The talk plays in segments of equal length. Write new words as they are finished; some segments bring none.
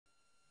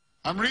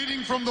I'm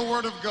reading from the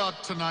Word of God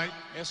tonight,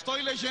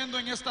 Estoy leyendo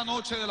en esta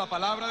noche de la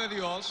palabra de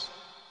Dios,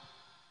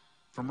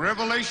 from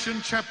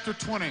Revelation chapter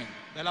 20,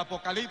 del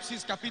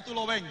Apocalipsis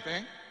capítulo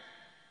 20,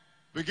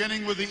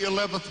 beginning with the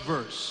 11th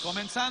verse.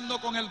 comenzando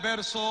con el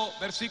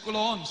versículo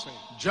 11.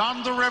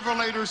 John the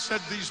Revelator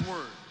said these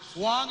words,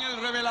 Juan el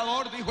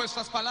revelador dijo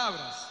estas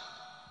palabras: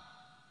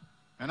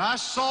 "And I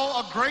saw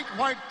a great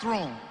white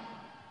throne,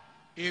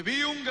 y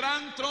vi un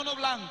gran trono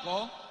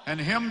blanco, and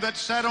him that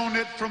sat on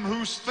it, from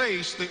whose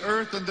face the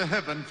earth and the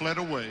heaven fled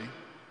away.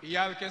 y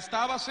al que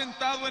estaba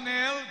sentado en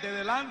él, de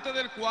delante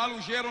del cual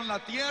huyeron la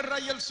tierra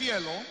y el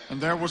cielo, And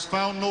there was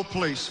found no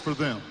place for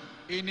them.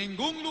 y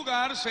ningún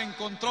lugar se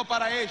encontró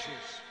para ellos.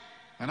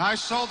 And I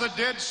saw the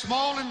dead,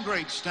 small and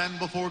great, stand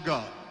before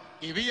God.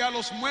 Y vi a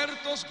los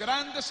muertos,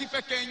 grandes y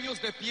pequeños,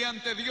 de pie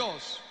ante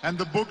Dios. And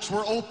the books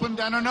were opened,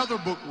 and another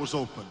book was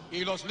opened,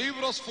 Y los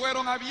libros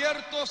fueron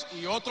abiertos,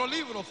 y otro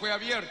libro fue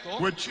abierto,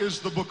 which is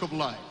the book of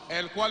life.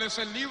 el cual es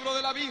el libro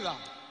de la vida.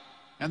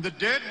 And the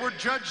dead were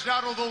judged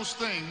out of those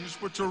things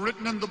which are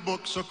written in the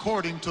books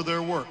according to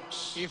their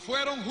works. Y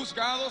fueron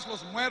juzgados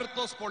los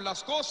muertos por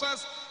las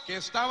cosas que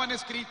estaban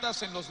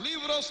escritas en los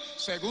libros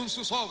según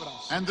sus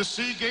obras. And the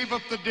sea gave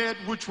up the dead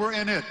which were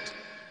in it.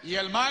 Y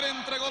el mar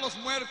entregó los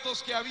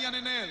muertos que habían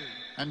en él.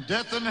 And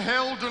death and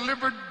hell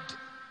delivered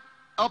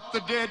up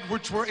the dead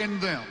which were in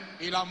them.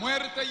 Y la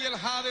muerte y el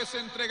Hades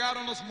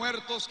entregaron los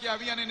muertos que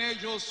habían en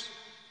ellos.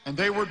 And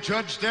they were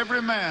judged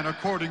every man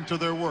according to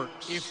their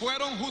works. Y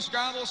fueron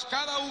juzgados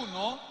cada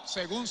uno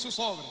según sus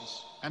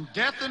obras. And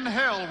death and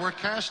hell were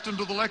cast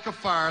into the lake of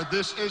fire.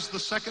 This is the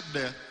second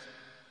death.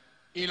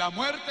 Y la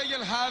muerte y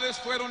el Hades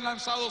fueron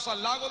lanzados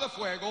al lago de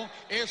fuego.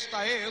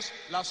 Esta es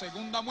la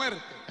segunda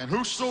muerte. And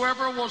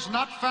whosoever was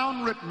not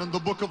found written in the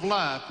book of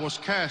life was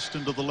cast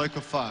into the lake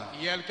of fire.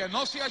 Y el que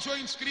no se halló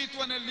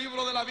inscrito en el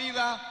libro de la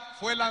vida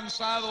fue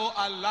lanzado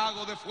al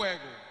lago de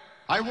fuego.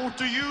 I want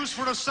to use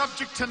for the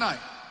subject tonight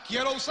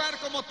Quiero usar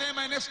como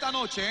tema en esta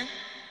noche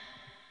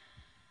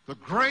the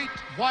great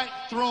white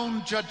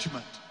throne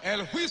judgment.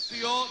 el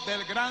juicio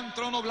del Gran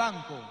Trono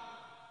Blanco.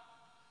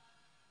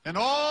 In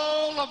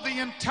all of the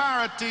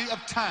entirety of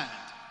time,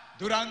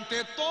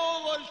 Durante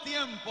todo el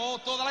tiempo,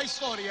 toda la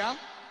historia,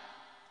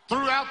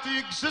 throughout the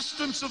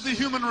existence of the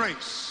human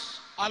race,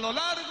 a lo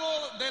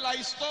largo de la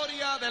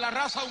historia de la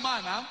raza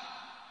humana,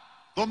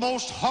 the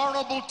most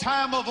horrible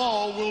time of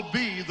all will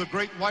be the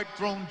great white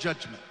throne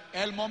judgment.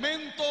 el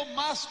momento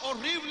más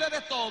horrible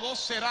de todos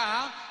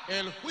será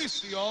el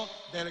juicio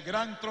del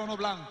Gran Trono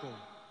Blanco.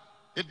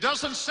 It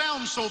doesn't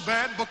sound so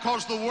bad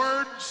because the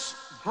words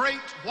great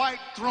white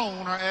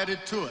throne are added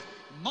to it.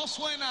 No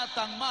suena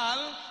tan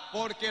mal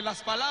porque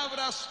las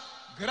palabras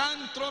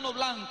Gran Trono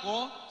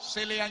Blanco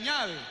se le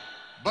añade,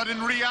 But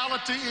in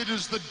reality, it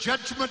is the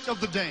judgment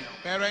of the damned.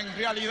 pero en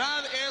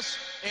realidad es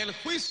el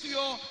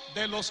juicio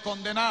de los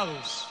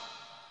condenados.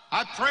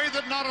 I pray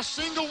that not a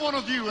single one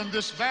of you in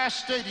this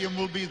vast stadium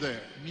will be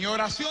there. Mi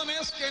oración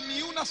es que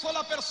ni una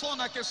sola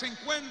persona que se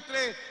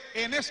encuentre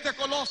en este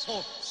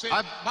coloso se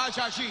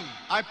vaya allí.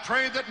 I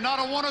pray that not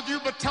a one of you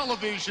but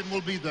television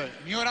will be there.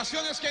 Mi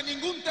oración es que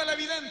ningún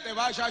televidente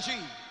vaya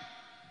allí.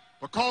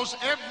 Because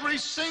every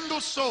single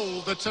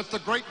soul that's at the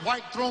great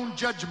white throne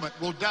judgment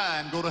will die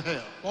and go to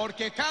hell.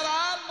 Porque cada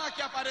alma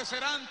que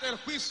aparecerá ante el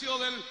juicio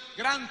del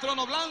Gran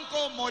Trono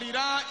Blanco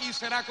morirá y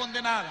será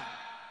condenada.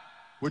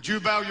 Would you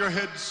bow your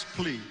heads,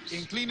 please?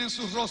 Inclinen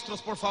sus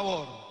rostros, por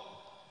favor.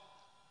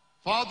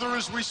 Father,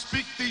 as we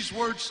speak these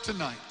words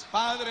tonight,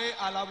 Padre,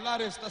 al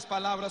hablar estas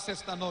palabras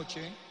esta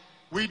noche,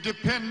 we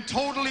depend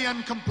totally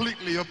and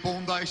completely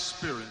upon thy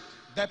Spirit.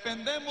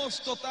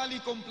 dependemos total y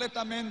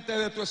completamente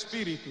de tu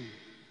espíritu.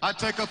 I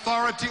take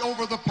authority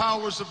over the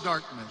powers of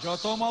darkness Yo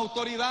tomo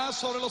autoridad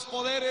sobre los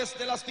poderes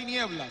de las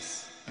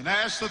tinieblas and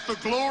ask that the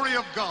glory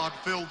of God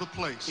fill the y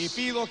place.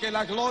 pido que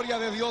la gloria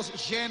de Dios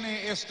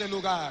llene este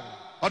lugar.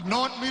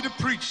 Anoint me to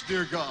preach,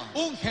 dear God,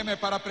 Úngeme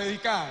para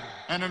predicar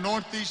and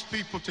anoint these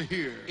people to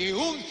hear. y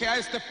unge a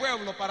este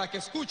pueblo para que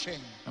escuchen.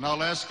 And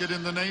I'll ask it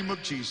in the name of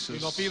Y lo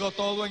Jesus. pido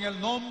todo en el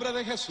nombre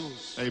de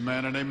Jesús.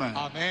 Amen and amen.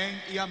 Amén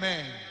y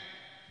amén.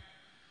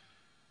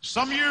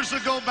 Some years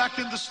ago back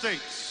in the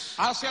States,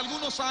 Hace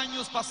algunos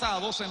años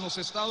pasados en los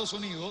Estados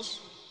Unidos,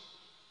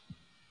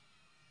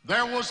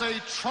 there was a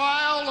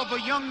trial of a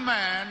young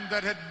man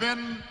that had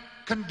been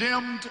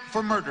condemned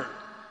for murder.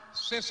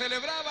 se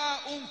celebraba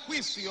un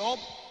juicio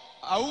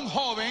a un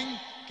joven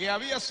que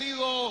había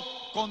sido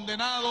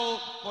condenado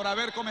por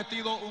haber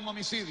cometido un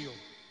homicidio.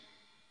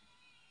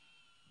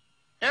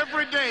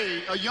 Every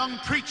day, a young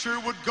preacher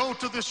would go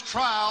to this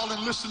trial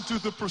and listen to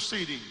the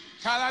proceeding.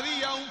 Cada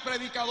día un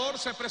predicador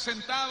se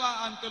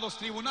presentaba ante los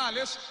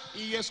tribunales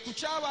y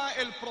escuchaba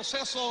el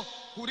proceso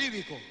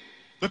jurídico.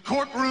 The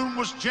courtroom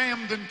was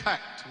jammed and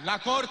packed. La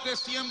corte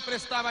siempre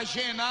estaba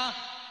llena.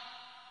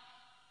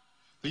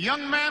 The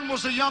young man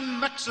was a young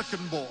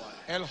Mexican boy.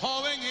 El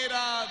joven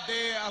era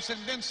de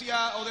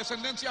ascendencia o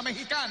descendencia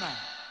mexicana.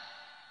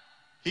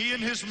 He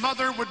and his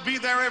mother would be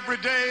there every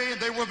day.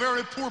 They were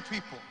very poor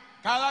people.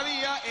 Cada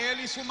día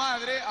él y su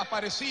madre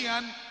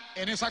aparecían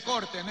en esa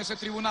corte, en ese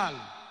tribunal.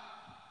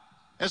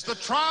 As the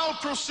trial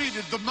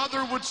proceeded, the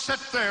mother would sit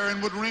there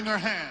and would wring her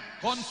hand.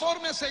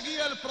 Conforme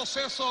seguía el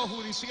proceso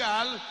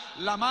judicial,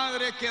 la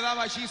madre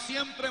quedaba allí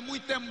siempre muy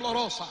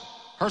temblorosa.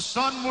 Her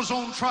son was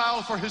on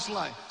trial for his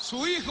life.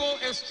 Su hijo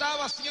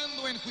estaba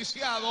siendo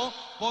enjuiciado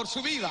por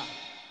su vida.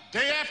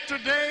 Day after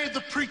day,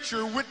 the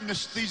preacher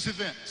witnessed these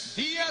events.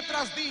 Día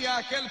tras día,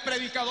 aquel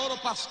predicador o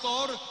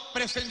pastor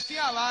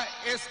presenciaba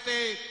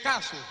este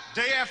caso.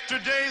 Day after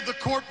day, the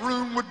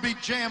courtroom would be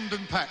jammed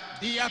and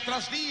packed. Día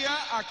tras día,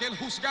 aquel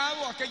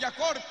juzgado, aquella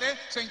corte,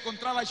 se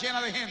encontraba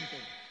llena de gente.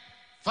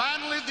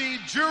 Finally, the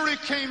jury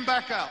came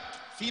back out.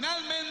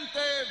 Finalmente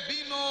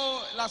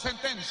vino la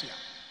sentencia.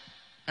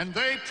 And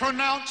they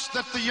pronounced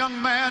that the young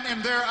man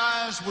in their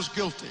eyes was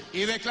guilty.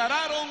 Y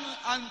declararon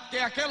que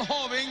aquel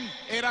joven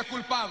era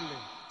culpable.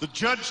 The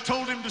judge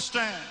told him to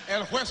stand.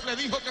 El juez le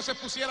dijo que se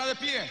pusiera de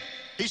pie.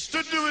 He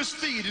stood to his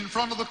feet in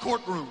front of the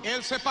courtroom.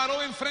 Él se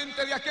paró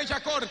enfrente de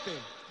aquella corte.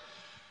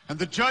 And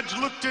the judge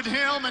looked at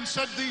him and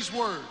said these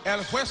words.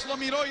 El juez lo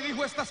miró y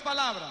dijo estas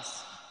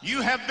palabras.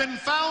 You have been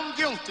found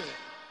guilty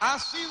Ha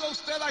sido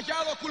usted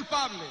hallado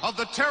culpable of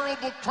the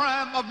terrible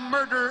crime of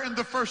murder in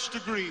the first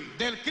degree.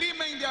 del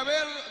crimen de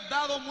haber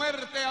dado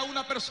muerte a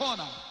una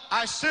persona.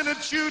 I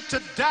sentence you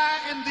to die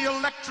in the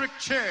electric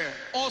chair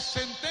Os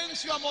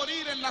sentencio a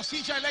morir en la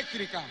silla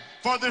eléctrica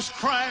for this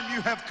crime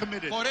you have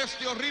committed. por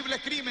este horrible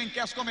crimen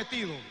que has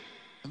cometido.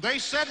 And they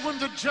said when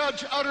the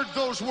judge uttered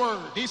those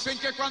words, Dicen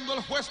que cuando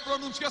el juez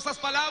pronunció esas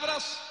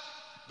palabras,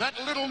 that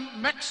little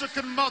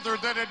Mexican mother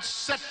that had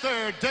sat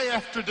there day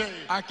after day,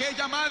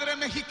 aquella madre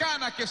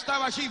mexicana que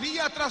estaba allí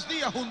día tras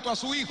día junto a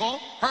su hijo,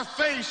 her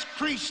face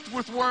creased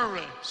with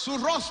worry, su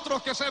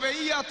rostro que se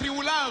veía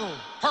atribulado,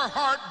 her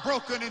heart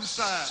broken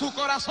inside, su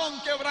corazón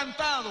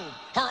quebrantado,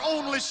 her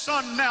only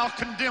son now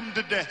condemned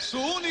to death. su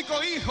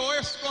único hijo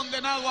es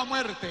condenado a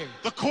muerte.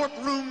 The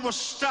courtroom was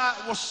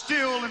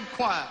still and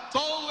quiet.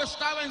 Todo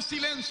estaba en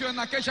silencio en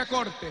aquella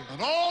corte.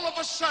 And all of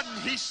a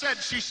sudden, he said,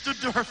 she stood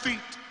to her feet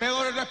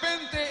Pero de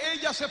repente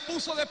ella se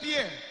puso de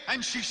pie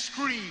and she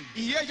screamed.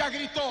 y ella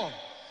gritó.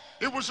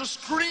 It was a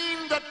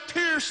scream that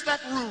pierced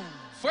that room.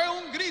 Fue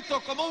un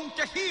grito como un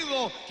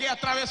quejido que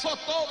atravesó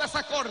toda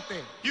esa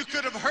corte. You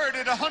could have heard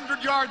it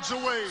 100 yards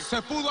away.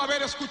 Se pudo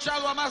haber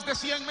escuchado a más de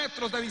 100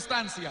 metros de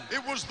distancia.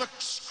 It was the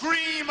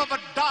scream of a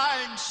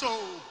dying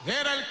soul.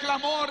 Era el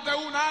clamor de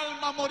un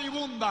alma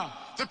moribunda.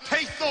 The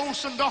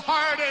pathos and the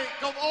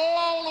heartache of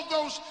all of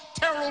those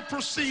terrible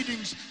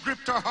proceedings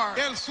gripped her heart.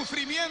 El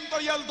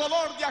sufrimiento y el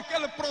dolor de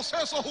aquel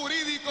proceso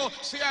jurídico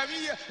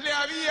le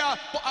había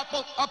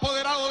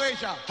apoderado de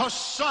ella. Her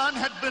son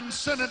had been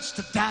sentenced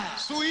to die.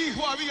 Su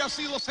hijo había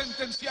sido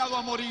sentenciado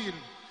a morir.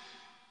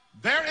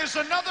 There is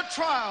another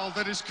trial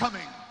that is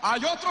coming.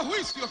 Hay otro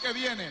juicio que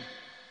viene.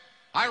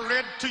 I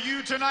read to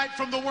you tonight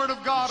from the Word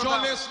of God Yo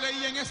about les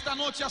leí en esta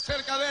noche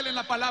acerca de él en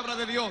la palabra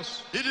de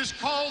Dios. it. Is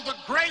called the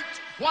Great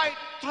White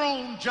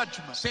Throne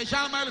Judgment. Se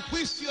llama el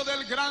juicio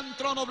del Gran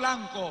Trono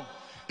Blanco.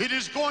 It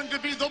is going to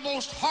be the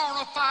most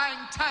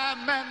horrifying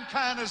time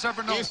mankind has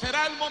ever known. Y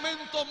será el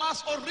momento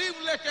más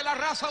horrible que la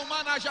raza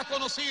humana haya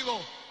conocido.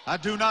 I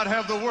do not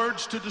have the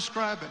words to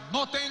describe it.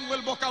 No tengo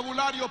el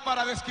vocabulario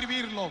para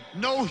describirlo.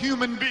 No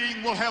human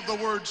being will have the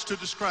words to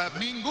describe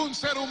it. Ningún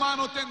ser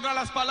humano tendrá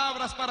las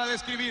palabras para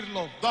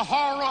describirlo. The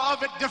horror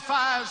of it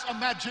defies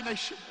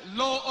imagination.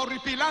 Lo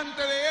horripilante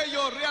de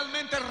ello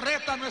realmente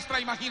reta nuestra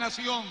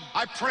imaginación.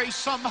 I pray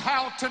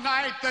somehow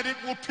tonight that it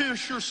will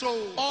pierce your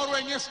soul. Oro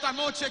en esta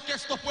noche que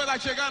esto pueda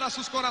llegar a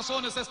sus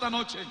corazones esta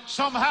noche.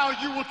 Somehow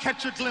you will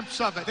catch a glimpse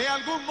of it. De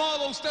algún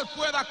modo usted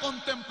pueda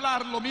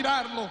contemplarlo,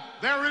 mirarlo.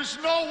 There is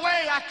no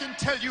way I can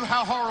tell you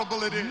how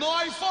horrible it is. No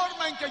hay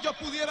forma en que yo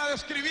pudiera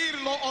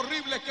describir lo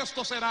horrible que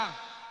esto será.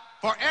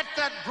 For at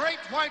that great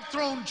white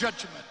throne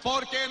judgment,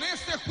 Porque en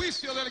este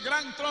juicio del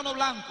Gran Trono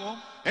Blanco,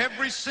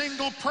 every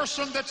single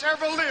person that's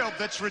ever lived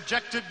that's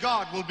rejected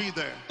God will be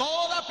there.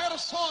 toda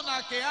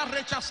persona que ha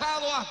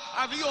rechazado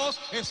a Dios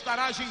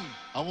estará allí.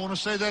 I want to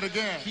say that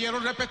again. Quiero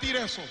repetir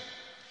eso.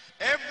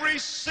 Every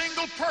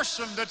single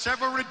person that's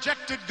ever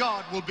rejected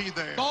God will be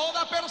there.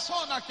 Toda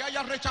persona que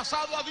haya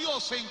rechazado a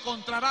Dios se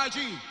encontrará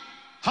allí.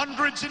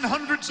 Hundreds and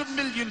hundreds of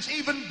millions,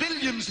 even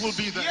billions will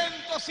be there.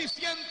 Cientos y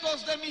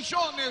cientos de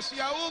millones y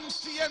aún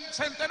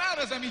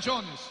centenares de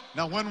millones.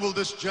 Now, when will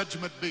this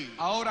judgment be?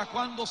 Ahora,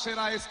 ¿cuándo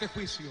será este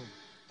juicio?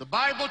 The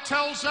Bible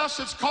tells us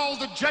it's called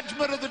the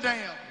judgment of the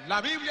damned.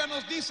 La Biblia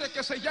nos dice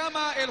que se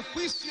llama el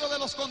juicio de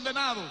los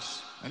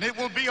condenados. And it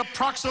will be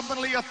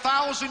approximately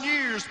 1,000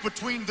 years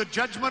between the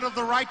judgment of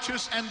the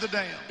righteous and the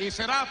damned. Y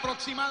será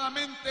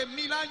aproximadamente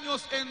 1000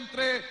 años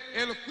entre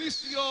el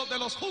juicio de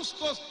los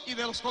justos y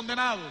de los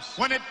condenados.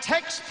 When it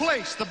takes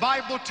place, the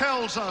Bible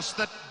tells us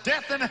that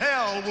death and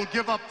hell will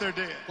give up their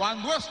dead.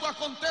 Cuando esto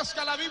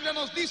acontezca, la Biblia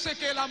nos dice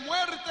que la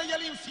muerte y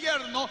el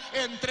infierno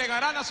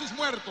entregarán a sus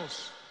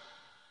muertos.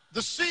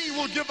 The sea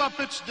will give up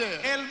its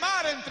dead. El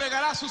mar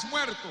entregará a sus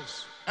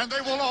muertos. And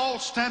they will all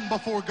stand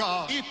before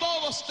God. Y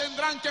todos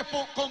tendrán que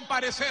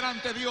comparecer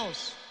ante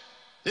Dios.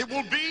 It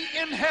will be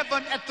in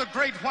heaven at the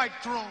great white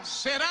throne.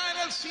 Será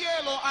en el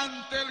cielo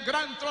ante el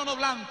gran trono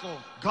blanco.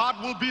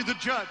 God will be the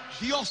judge.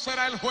 Dios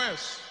será el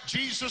juez.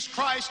 Jesus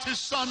Christ, his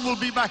son, will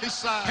be by his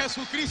side.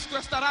 Jesucristo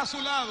estará a su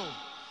lado.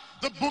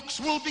 The books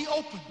will be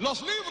open.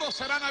 Los libros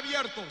serán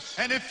abiertos.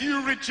 And if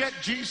you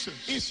reject Jesus,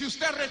 Y si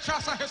usted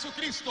rechaza a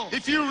Jesucristo,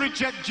 if you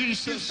reject si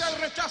Jesus, usted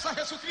rechaza a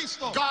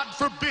Jesucristo, God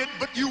forbid,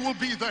 but you will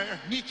be there.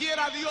 ni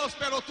quiera Dios,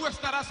 pero tú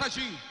estarás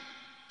allí.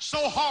 So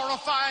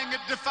horrifying it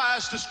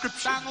defies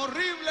description. Tan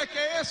horrible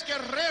que es que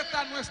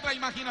reta nuestra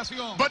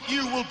imaginación. But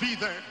you will be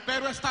there.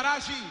 Pero estará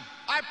allí.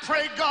 I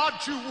pray, God,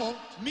 you won't.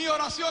 Mi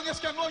oración es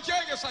que no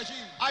llegues allí.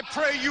 I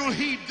pray you'll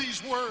heed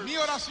these words. Mi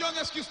oración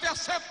es que usted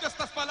acepte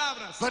estas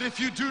palabras. But if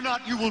you do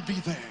not, you will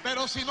be there.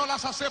 Pero si no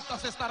las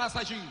aceptas, estarás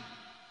allí.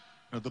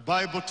 Now, the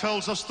Bible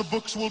tells us the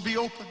books will be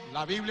open.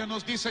 La Biblia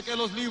nos dice que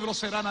los libros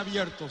serán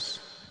abiertos.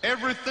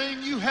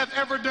 Everything you have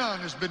ever done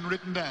has been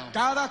written down.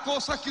 Cada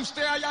cosa que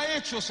usted haya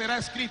hecho estará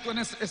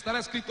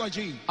escrito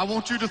allí. I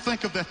want you to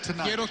think of that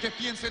tonight. Quiero que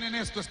piensen en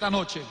esto esta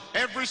noche.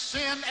 Every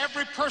sin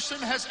every person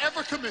has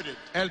ever committed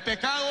El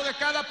pecado de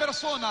cada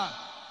persona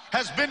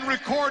has been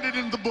recorded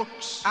in the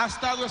books. ha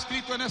estado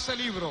escrito en ese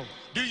libro.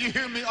 Do you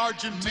hear me, Me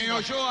Argentina?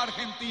 oyó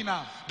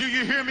Argentina. Do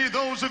you hear me,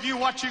 those of you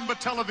watching by Me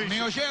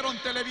television? oyeron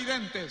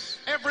televidentes.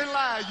 Every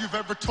lie you've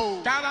ever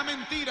told, Cada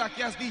mentira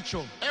que has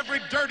dicho.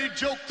 every dirty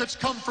joke that's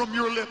come from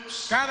your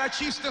lips, Cada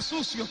chiste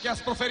sucio que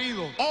has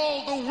proferido.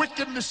 all the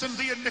wickedness and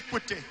the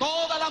iniquity,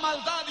 Toda la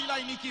maldad y la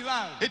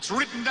iniquidad it's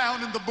written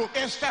down in the book.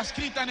 está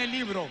escrita en el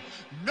libro.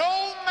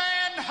 No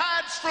man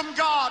hides from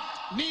God.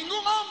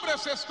 Ningún hombre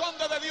se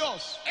esconde de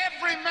Dios.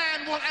 Every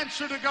man will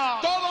answer to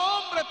God. Todo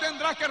hombre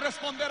tendrá que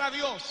responder a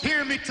Dios.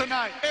 Hear me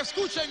tonight.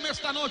 Escúchenme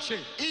esta noche.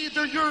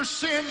 Either your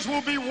sins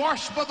will be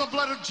washed by the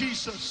blood of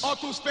Jesus, O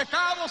tus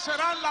pecados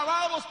serán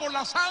lavados por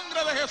la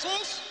sangre de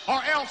Jesús,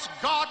 or else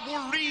God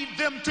will read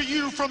them to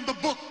you from the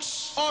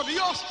books. o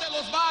Dios te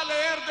los va a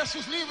leer de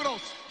sus libros.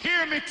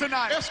 Hear me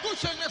tonight.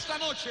 Escúchenme esta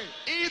noche.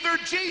 Either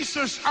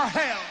Jesus or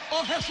hell.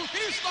 O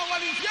Jesucristo o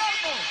el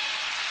infierno.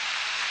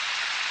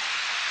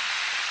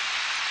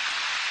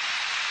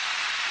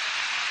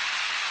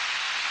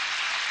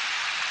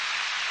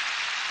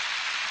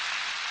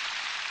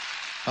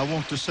 I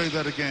want to say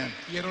that again,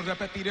 Quiero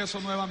repetir eso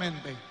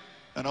nuevamente.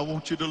 and I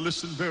want you to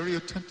listen very Y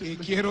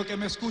attentively. quiero que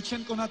me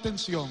escuchen con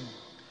atención.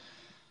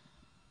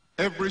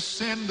 Every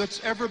sin that's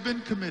ever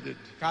been committed,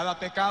 Cada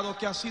pecado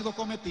que ha sido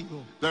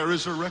cometido there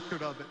is a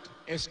record of it.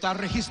 está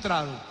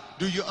registrado.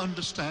 Do you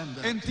understand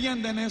that?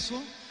 ¿Entienden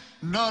eso?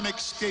 None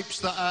escapes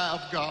the eye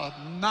of God.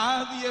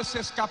 Nadie se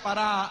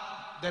escapará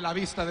de la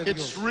vista de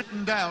It's Dios.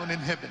 written down in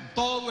heaven.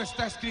 Todo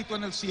está escrito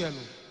en el cielo.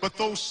 But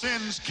those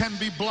sins can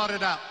be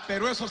blotted out.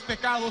 Pero esos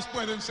pecados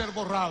pueden ser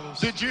borrados.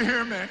 Did you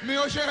hear me? ¿Me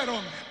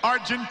oyeron?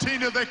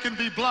 Argentina, they can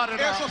be blotted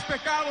out. Esos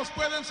pecados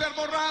pueden ser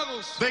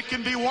borrados. They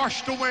can be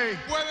washed away.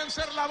 Pueden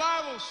ser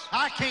lavados.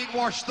 I can't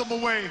wash them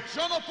away.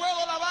 Yo no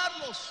puedo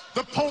lavarlos.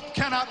 The Pope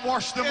cannot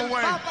wash them El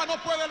away. Papa no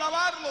puede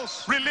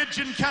lavarlos.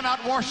 Religion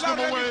cannot wash La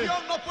them away.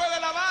 religión no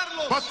puede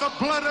lavarlos. But the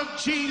blood of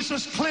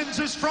Jesus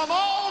cleanses from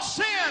all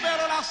sin.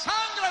 Pero la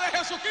sangre de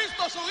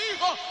Jesucristo, su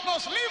Hijo,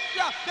 nos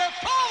limpia de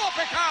todo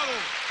pecado.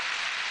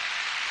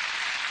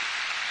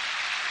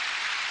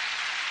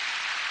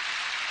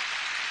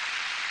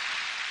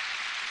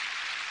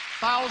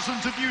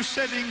 Thousands of you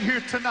sitting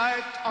here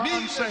tonight are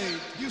Miles unsaved.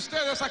 de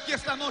ustedes aquí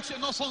esta noche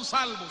no son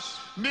salvos.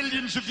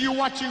 Millions of you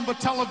watching by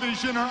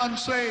television are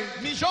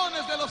unsaved.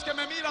 Millones de los que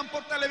me miran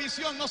por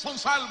televisión no son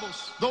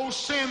salvos. Those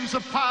sins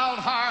have piled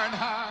higher and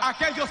higher.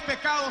 Aquellos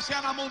pecados se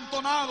han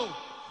amontonado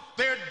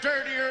They're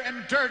dirtier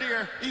and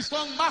dirtier. y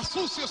son más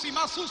sucios y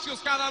más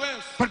sucios cada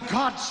vez. But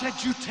God said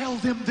you tell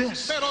them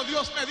this. Pero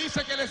Dios me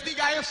dice que les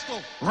diga esto.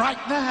 Right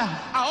now,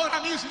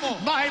 Ahora mismo,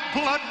 my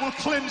blood will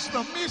cleanse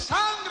them. mi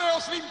sangre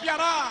os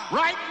limpiará.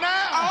 Right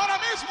now, Ahora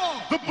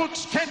mismo, the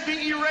books can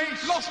be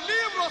erased. los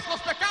libros,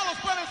 los pecados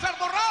pueden ser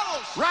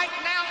borrados. Right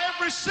now,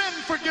 every sin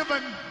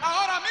forgiven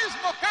Ahora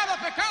mismo, cada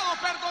pecado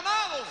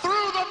perdonado.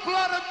 through the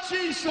blood of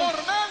Jesus. Por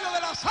medio de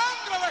la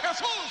sangre de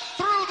Jesús.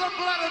 Through the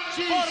blood of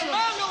Por Jesus.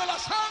 medio de la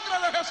sangre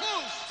de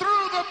Jesús.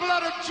 Through the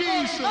blood of Por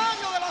Jesus.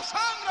 medio de la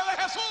sangre de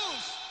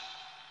Jesús.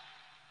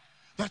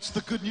 That's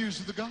the good news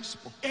of the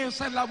gospel.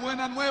 Esa es la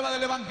buena nueva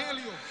del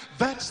Evangelio.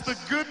 That's the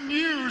good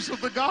news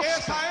of the gospel.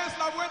 Esa es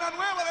la buena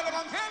nueva del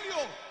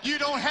Evangelio. You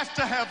don't have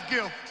to have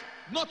guilt.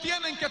 No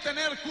tienen que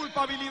tener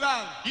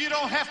culpabilidad. You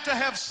don't have to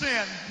have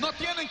sin. No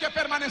tienen que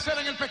permanecer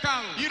en el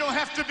pecado. You don't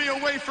have to be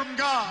away from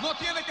God. No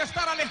tienen que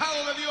estar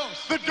alejado de Dios.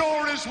 The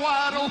door is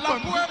wide La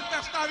open. puerta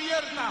está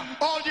abierta.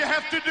 All you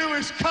have to do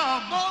is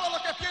come. Todo lo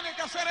que tienen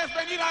que hacer es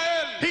venir a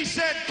Él. He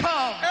said,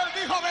 come. Él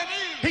dijo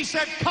venir. He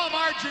said, come,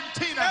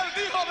 Argentina. Él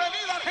dijo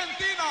venir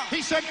Argentina.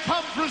 He said,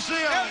 come, Brazil.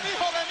 Él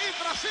dijo venir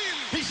Brasil.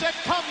 He said,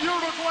 come,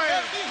 Uruguay.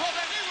 Él dijo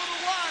venir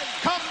Uruguay.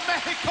 Come,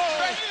 Mexico.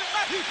 Venir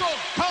México.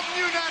 Come,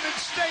 United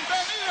States.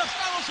 Venir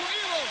Estados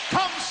Unidos.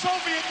 Come,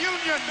 Soviet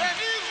Union.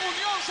 Venir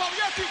Unión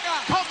Soviética.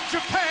 Come,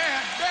 Japan.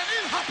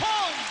 Venir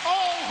Japón.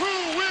 All who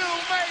will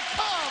may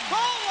come.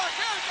 Todo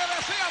aquel que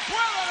desea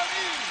puede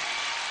venir.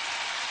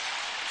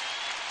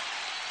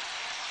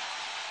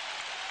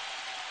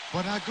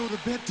 When I go to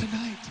bed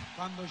tonight,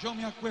 Cuando yo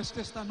me acueste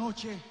esta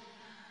noche,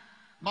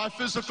 my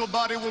physical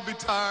body will be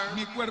tired,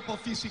 mi cuerpo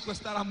físico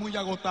estará muy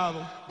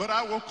agotado, but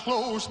I will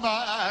close my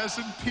eyes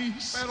in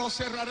peace. pero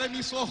cerraré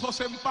mis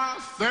ojos en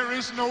paz. There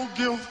is no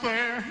guilt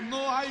there.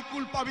 No hay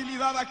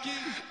culpabilidad aquí.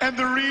 And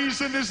the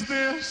reason is Y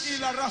this: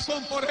 la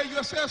razón por ello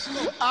es esto.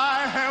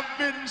 I have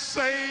been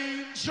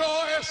saved Yo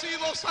he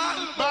sido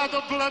salvo by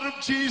the blood of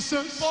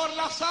Jesus. por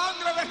la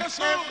sangre de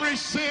Jesús. Every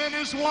sin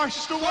is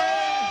washed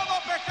away.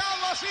 Todo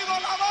pecado ha sido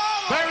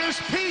lavado. There is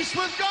peace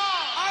with God.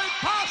 Hay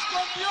paz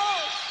con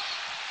Dios.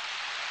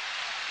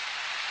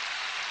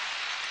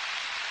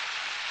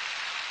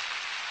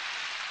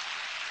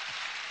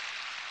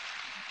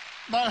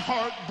 My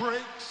heart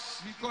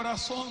breaks. Mi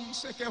corazón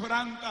se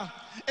quebranta.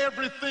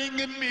 Everything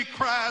in me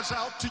cries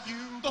out to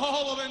you.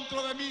 Todo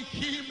dentro de mí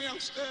gime a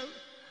usted.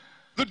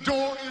 The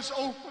door is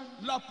open,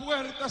 La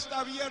puerta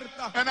está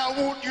abierta and I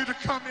want you to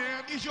come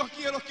in. y yo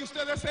quiero que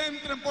ustedes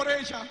entren por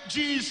ella.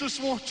 Jesus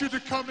wants you to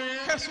come in.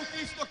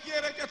 Jesucristo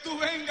quiere que tú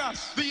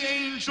vengas. The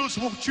angels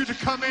want you to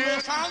come in.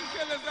 Los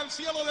ángeles del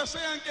cielo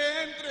desean que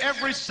entres.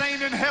 Every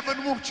saint in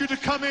heaven wants you to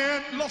come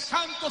in. Los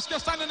santos que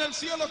están en el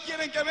cielo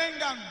quieren que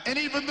vengan. And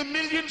even the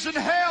millions in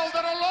hell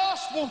that are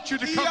lost want you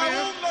to Y come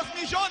aún in. los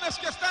millones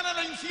que están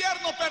en el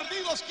infierno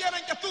perdidos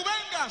quieren que tú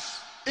vengas.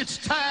 It's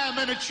time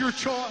and it's your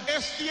choice.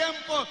 Es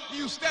tiempo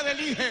y usted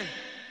elige.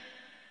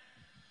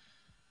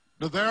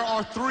 Now, there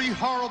are three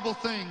horrible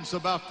things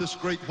about this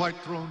great white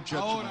throne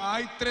judgment. Ahora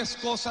hay tres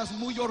cosas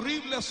muy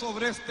horribles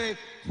sobre este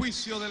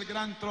juicio del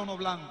gran trono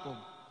blanco.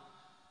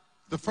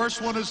 The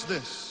first one is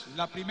this: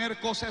 La primera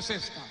cosa es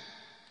esta.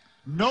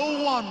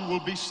 no one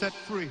will be set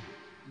free.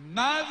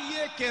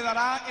 Nadie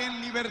quedará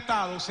en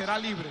libertad o será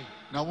libre.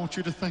 Now, I want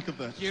you to think of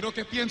that. Quiero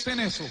que piensen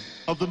eso.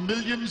 Of the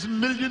millions and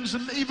millions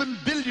and even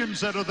billions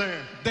that are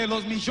there, De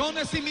los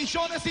millones y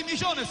millones y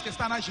millones que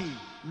están allí,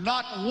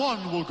 not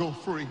one will go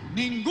free.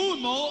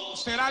 ninguno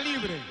será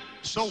libre.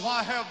 So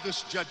why have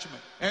this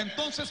judgment?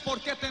 Entonces, ¿por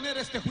qué tener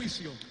este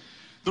juicio?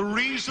 The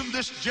reason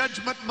this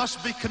judgment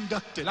must be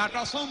conducted La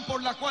razón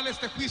por la cual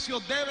este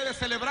juicio debe de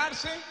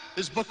celebrarse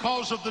is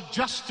because of the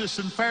justice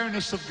and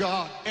fairness of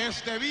God.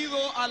 es debido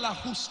a la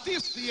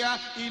justicia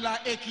y la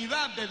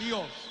equidad de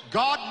Dios.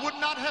 God would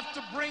not have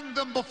to bring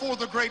them before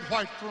the great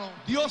white throne,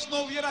 Dios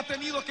no hubiera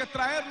tenido que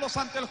traerlos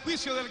ante el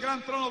juicio del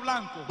gran trono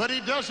blanco, but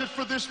he does it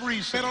for this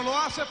reason. pero lo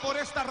hace por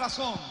esta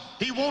razón.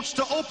 He wants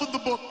to open the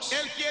books,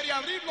 Él quiere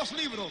abrir los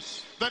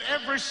libros that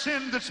every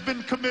sin that's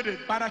been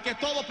committed, para que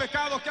todo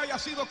pecado que haya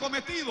sido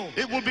cometido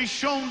it will be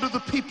shown to the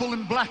people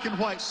in black and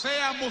white.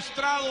 sea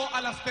mostrado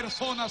a las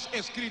personas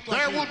escrito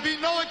There allí. will be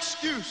no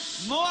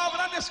excuse. No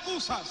habrán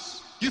excusas.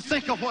 You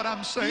think of what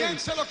I'm saying.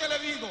 Piense lo que le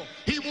digo.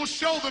 He will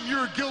show them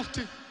you're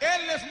guilty.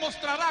 Él les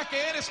mostrará que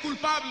eres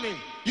culpable,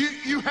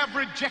 You have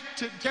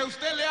rejected. que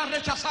usted le ha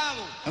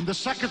rechazado. And the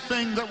second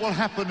thing that will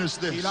happen is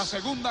Y la this: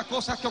 segunda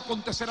cosa que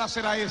acontecerá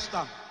será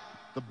esta.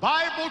 the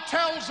Bible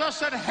tells us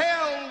that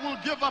hell will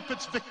give up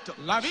its victim.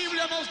 La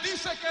Biblia nos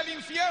dice que el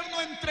infierno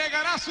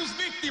entregará sus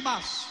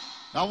víctimas.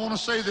 I want to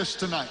say this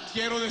tonight.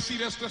 Quiero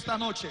decir esto esta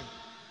noche.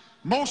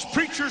 Most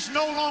preachers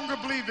no longer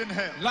believe in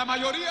hell. La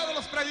mayoría de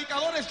los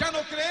predicadores ya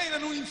no creen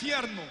en un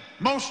infierno.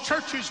 Most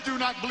churches do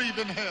not believe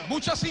in hell.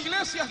 Muchas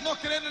iglesias no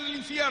creen en el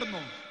infierno.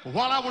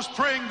 While I was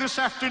praying this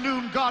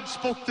afternoon, God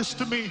spoke this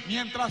to me.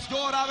 Mientras yo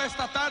oraba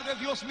esta tarde,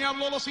 Dios me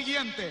habló lo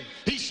siguiente.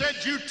 He said,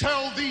 you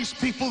tell these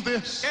people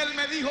this: Él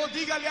me dijo,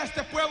 dígale a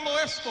este pueblo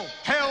esto.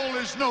 hell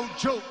is no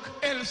joke.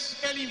 El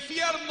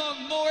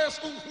infierno no es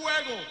un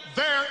juego.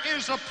 There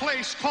is a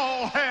place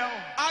called hell.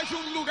 Hay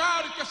un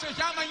lugar que se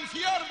llama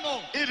infierno.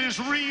 It is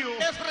real.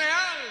 Es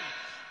real.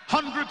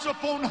 Hundreds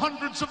upon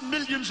hundreds of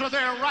millions are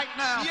there right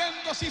now.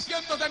 Cientos y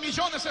cientos de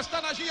millones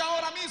están allí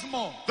ahora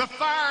mismo. The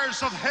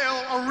fires of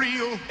hell are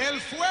real. El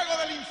fuego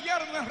del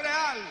infierno es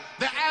real.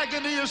 The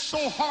agony is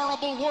so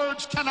horrible,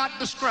 words cannot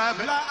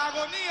describe it. La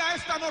agonía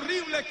es tan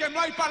horrible que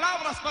no hay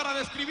palabras para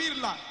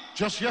describirla.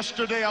 Just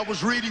yesterday, I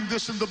was reading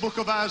this in the book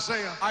of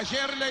Isaiah.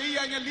 Ayer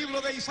leía en el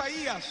libro de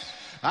Isaías.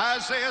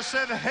 Isaiah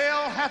said,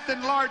 hell hath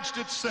enlarged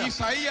itself.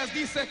 Isaías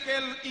dice que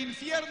el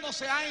infierno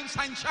se ha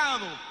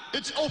ensanchado.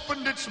 It's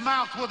opened its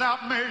mouth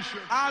without measure.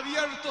 Ha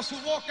abierto su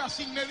boca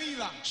sin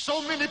medida.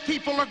 So many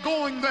people are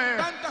going there.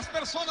 Tantas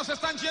personas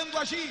están yendo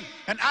allí.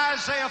 And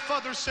Isaiah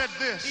further said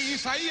Y this: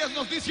 Isaías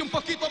nos dice un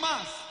poquito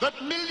más. that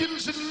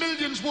millions and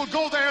millions will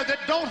go there that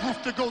don't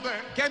have to go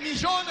there. Que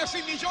millones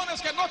y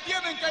millones que no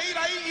tienen que ir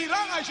ahí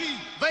irán allí.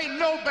 They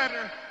know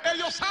better.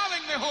 Ellos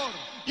saben mejor.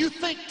 You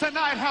think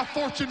tonight how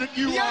fortunate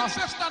you are.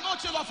 Piensa esta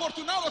noche lo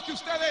afortunado que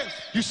usted es.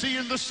 You see,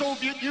 in the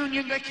Soviet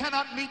Union, they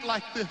cannot meet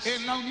like this.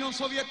 En la Unión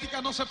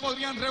Soviética no se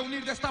podrían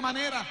reunir de esta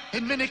manera.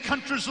 In many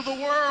countries of the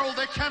world,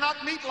 they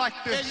cannot meet like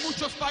En this.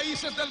 muchos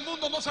países del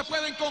mundo no se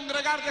pueden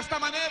congregar de esta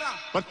manera.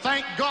 But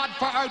thank God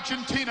for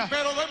Argentina.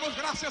 Pero demos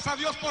gracias a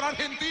Dios por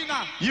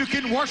Argentina. You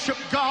can worship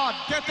God.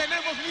 Que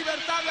tenemos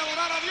libertad de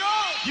adorar a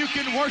Dios. You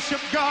can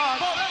worship God.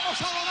 Podemos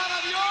adorar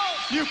a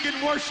Dios. You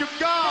can worship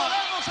God.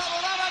 Podemos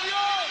adorar a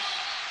Dios.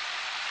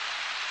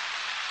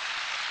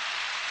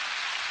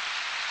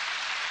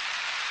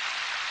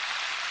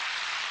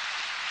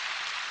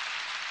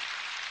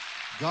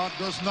 God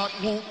does not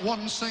want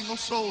one single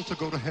soul to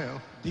go to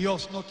hell.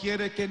 Dios no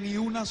quiere que ni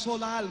una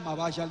sola alma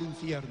vaya al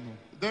infierno.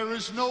 There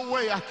is no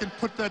way I can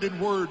put that in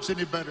words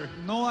any better.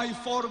 No hay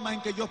forma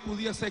en que yo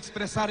pudiese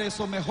expresar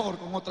eso mejor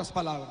con otras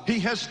palabras. He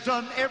has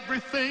done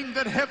everything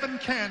that heaven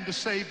can to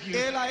save you.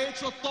 Él ha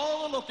hecho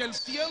todo lo que el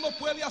cielo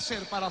puede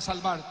hacer para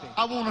salvarte.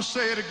 I want to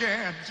say it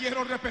again.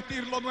 Quiero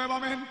repetirlo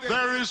nuevamente.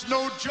 There is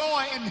no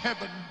joy in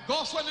heaven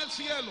Gozo en el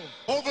cielo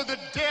over the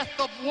death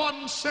of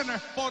one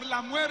sinner. por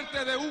la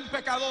muerte de un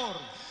pecador.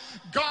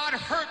 God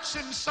hurts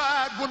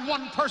inside when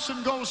one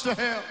person goes to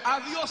hell.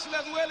 A Dios le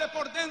duele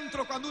por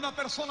dentro cuando una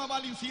persona va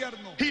al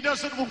infierno. He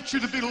doesn't want you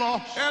to be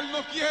lost. Él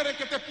no quiere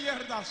que te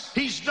pierdas.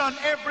 He's done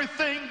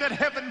everything that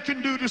heaven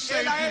can do to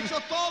save Él ha you. hecho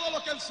todo lo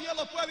que el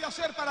cielo puede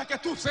hacer para que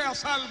tú seas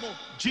salvo.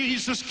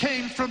 Jesus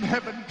came from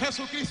heaven,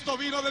 Jesucristo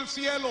vino del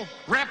cielo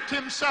wrapped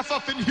himself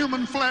up in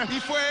human flesh, y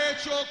fue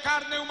hecho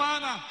carne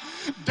humana.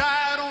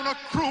 died on a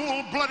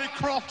cruel, bloody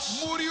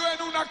cross. Murió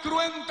en una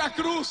cruenta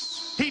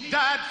cruz. He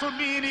died for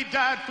me and he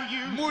died for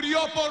you.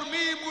 Murió por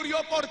mí,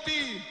 murió por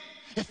ti.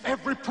 If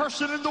every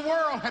person in the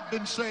world had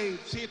been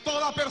saved, Si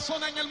toda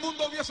persona en el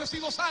mundo hubiese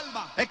sido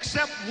salva,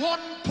 except one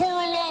poor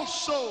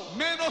lost soul,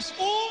 menos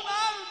un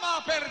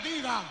alma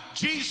perdida,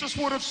 Jesus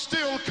would have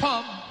still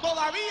come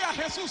todavía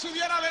Jesús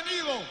hubiera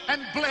venido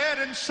and bled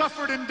and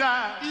suffered and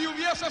died y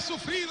hubiese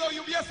sufrido y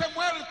hubiese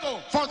muerto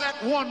for that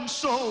one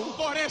soul.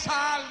 por esa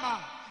alma.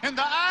 In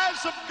the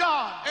eyes of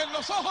God, En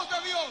los ojos de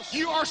Dios,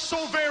 you are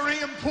so very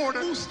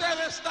important. usted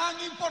es tan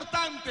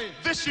importante.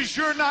 This is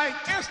your night.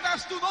 Esta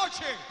es tu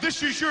noche.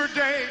 This is your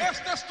day.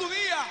 Este es tu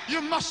día.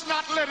 You must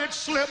not let it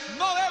slip.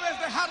 No debes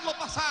dejarlo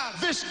pasar.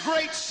 This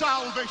great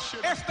salvation.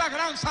 Esta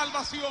gran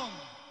salvación.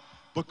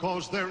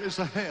 Because there is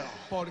a hell.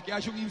 Porque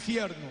hay un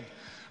infierno.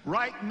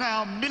 Right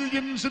now,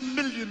 millions and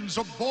millions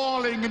are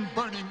boiling and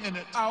burning in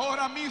it.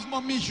 Ahora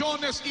mismo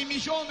millones y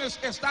millones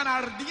están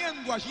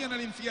ardiendo allí en el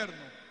infierno.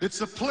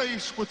 It's a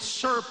place with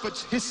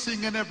serpents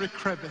hissing in every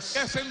crevice.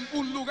 Es en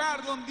un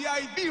lugar donde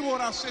hay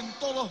víboras en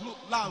todos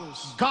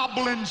lados.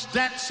 Goblins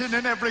dancing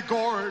in every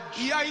gorge.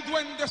 Y hay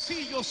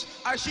duendecillos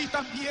allí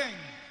también.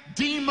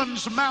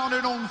 Demons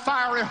mounted on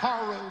fiery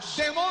horrors.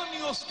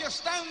 Demonios que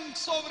están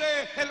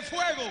sobre el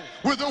fuego.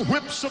 With the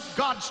whips of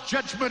God's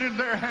judgment in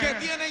their Que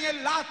hands. tienen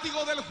el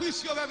látigo del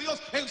juicio de Dios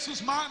en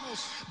sus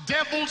manos.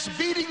 Devils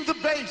beating the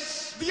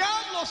bass.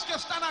 Diablos que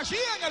están allí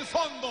en el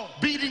fondo.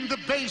 Beating the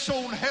bass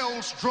on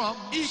hell's drum.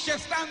 Y que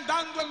están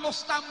dando en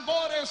los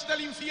tambores del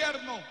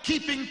infierno.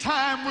 Keeping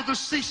time with the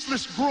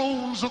ceaseless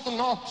groans of the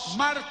lost.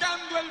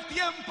 Marcando el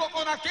tiempo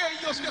con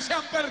aquellos que se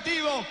han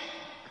perdido.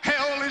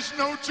 Hell is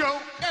no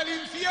joke. El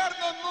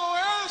infierno no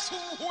es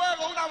un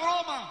juego, una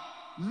broma.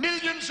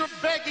 Millions are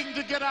begging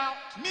to get out.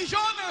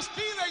 Millones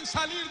piden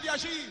salir de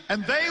allí.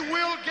 And they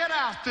will get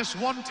out this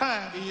one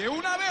time. Y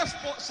una vez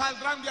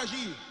saldrán de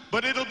allí.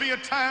 But it'll be a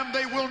time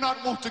they will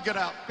not want to get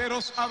out. Pero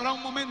habrá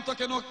un momento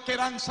que no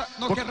querrán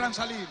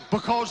salir.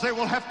 Because they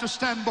will have to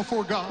stand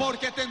before God.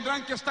 Porque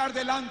tendrán que estar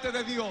delante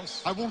de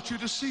Dios. I want you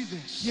to see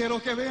this. Quiero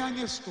que vean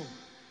esto.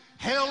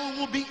 Hell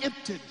will be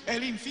emptied.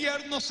 El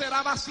infierno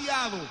será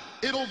vaciado.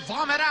 It'll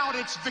vomit out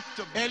its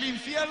victim. El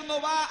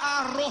infierno va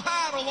a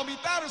arrojar o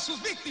vomitar sus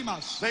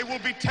víctimas. They will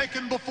be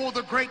taken before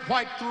the great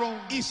white throne.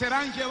 Y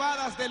serán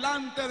llevadas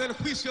delante del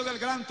juicio del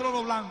Gran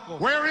Trono Blanco.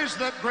 Where is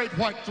that great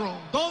white throne?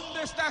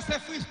 ¿Dónde está ese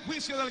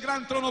juicio del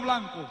Gran Trono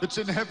Blanco? It's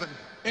in heaven.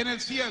 En el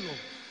cielo.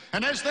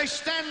 And as they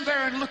stand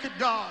there and look at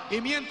God, Y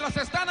mientras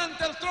están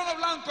ante el trono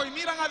blanco y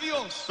miran a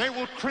Dios, they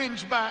will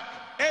cringe back,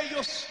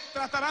 ellos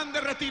tratarán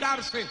de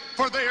retirarse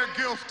for they are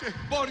guilty.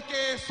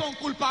 porque son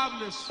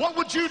culpables. What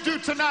would you do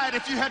tonight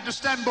if you had to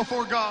stand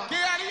before God? ¿Qué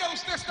haría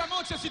usted esta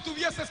noche si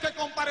tuvieses que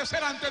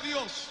comparecer ante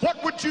Dios?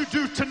 What would you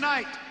do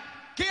tonight,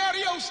 ¿Qué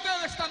haría usted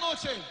esta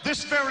noche,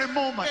 this very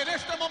moment, en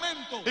este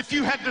momento? if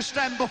you had to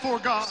stand before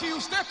God? Si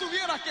usted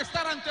tuviera que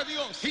estar ante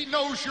Dios, He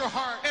knows your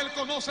heart. Él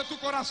conoce tu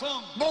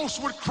corazón.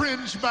 Most would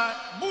cringe back.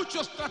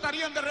 Muchos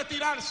tratarían de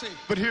retirarse,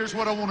 But here's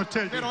what I want to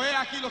tell pero you. he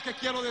aquí lo que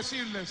quiero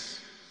decirles.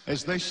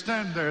 As they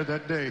stand there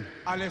that day,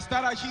 Al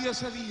estar allí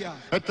ese día,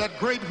 at that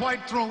great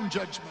white throne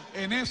judgment,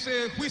 en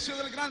ese juicio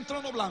del Gran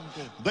Trono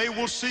Blanco, they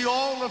will see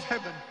all of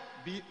heaven.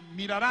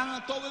 mirarán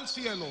a todo el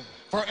cielo.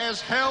 For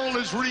as hell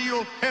is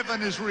real,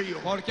 heaven is real.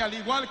 Porque al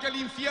igual que el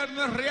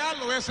infierno es real,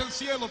 lo es el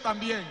cielo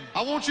también.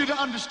 I want you to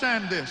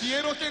understand this.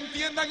 Quiero que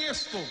entiendan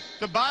esto.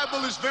 The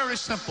Bible is very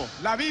simple.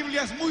 La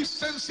Biblia es muy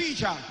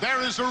sencilla.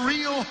 There is a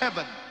real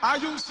heaven.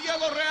 Hay un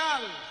cielo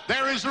real.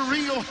 There is a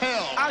real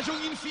hell. Hay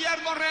un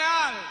infierno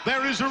real.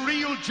 There is a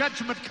real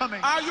judgment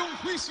coming. Hay un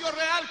juicio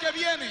real que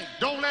viene.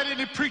 Don't let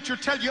any preacher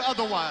tell you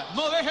otherwise.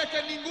 No deje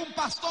que ningún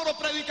pastor o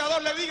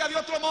predicador le diga de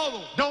otro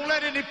modo. Don't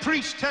let any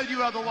priest tell you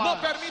No otherwise.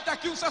 permita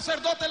que un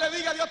sacerdote le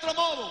diga de otro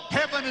modo.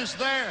 Heaven is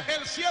there.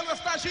 El cielo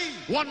está allí.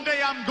 One day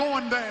I'm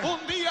going there. Un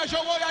día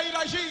yo voy a ir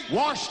allí.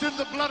 Washed in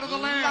the blood of the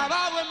Lamb.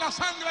 Lavado en la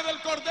sangre del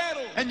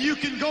Cordero. And you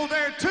can go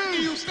there Y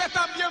too usted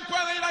también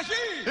puede ir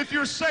allí. if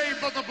you're saved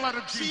by the blood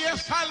of Si Jesus.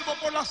 es salvo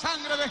por la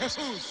sangre de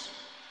Jesús.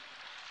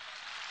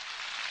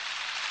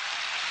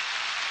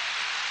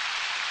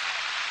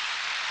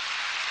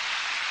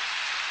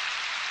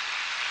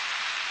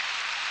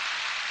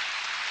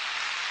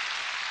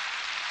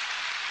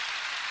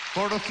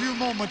 For a few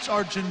moments,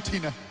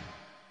 Argentina,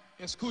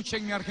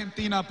 Escúchenme,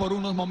 Argentina, por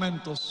unos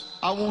momentos.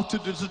 I want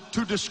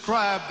to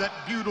describe that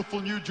beautiful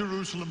New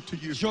Jerusalem to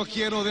you. Yo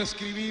quiero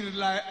describir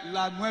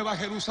la Nueva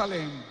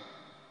Jerusalén.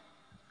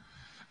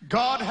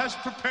 God has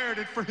prepared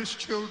it for his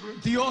children.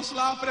 Dios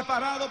la ha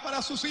preparado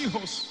para sus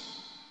hijos.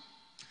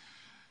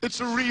 It's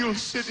a real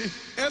city.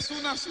 Es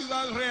una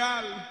ciudad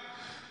real.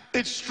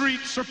 Its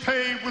streets are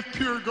paved with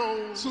pure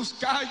gold. Sus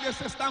calles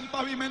están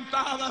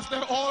pavimentadas de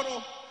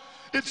oro.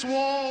 Its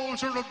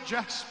walls are of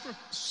jasper.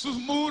 Sus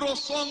muros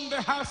son de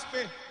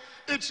jaspe.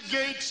 Its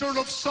gates are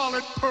of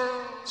solid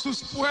pearl.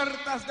 Sus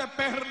puertas de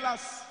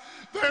perlas.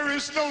 There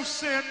is no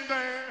sin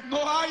there. No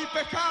hay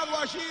pecado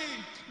allí.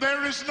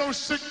 There is no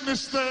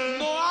sickness there.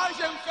 No hay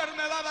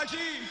enfermedad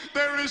allí.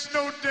 There is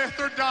no death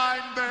or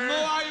dying there.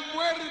 No hay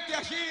muerte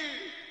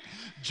allí.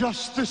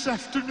 Just this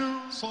afternoon,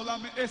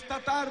 Solamente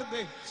esta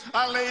tarde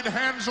I laid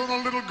hands on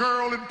a little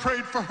girl and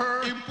prayed for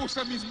her.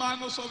 impuse mis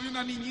manos sobre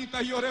una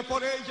niñita y oré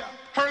por ella.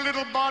 Her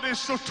little body is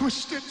so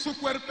twisted. Su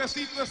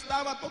cuerpecito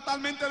estaba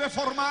totalmente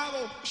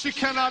deformado. She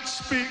cannot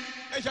speak.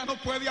 Ella no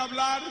puede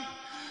hablar.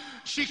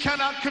 She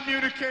cannot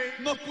communicate.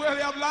 No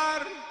puede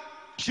hablar.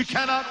 She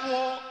cannot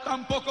walk.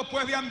 Tampoco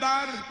puede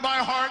andar. My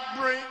heart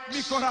breaks.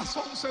 Mi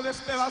corazón se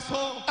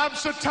despedazó. I'm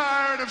so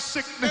tired of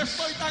sickness.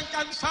 Estoy tan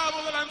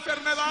cansado de la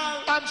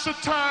enfermedad. I'm so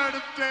tired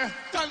of death.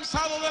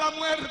 Cansado de la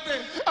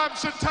muerte. I'm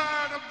so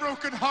tired of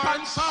broken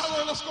hearts. Cansado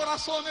de los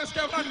corazones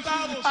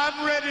quebrantados.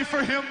 I'm ready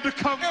for him to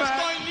come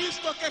back. Estoy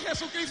listo que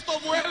Jesucristo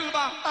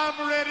vuelva.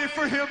 I'm ready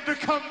for him to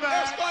come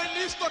back. Estoy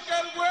listo que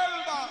Él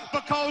vuelva.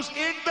 Because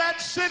in that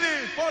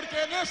city, Porque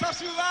en esa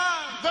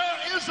ciudad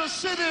there is a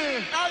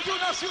city. hay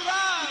una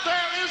ciudad.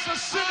 There is a Hay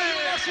city.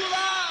 una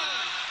ciudad.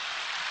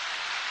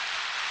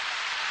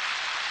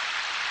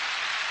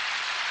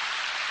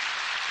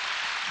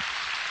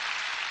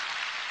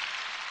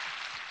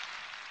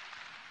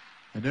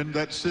 And in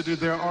that city,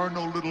 there are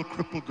no little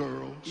crippled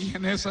girls. Y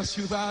en esa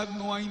ciudad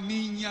no hay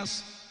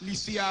niñas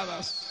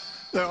lisiadas.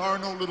 There are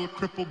no little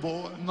crippled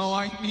boys. No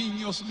hay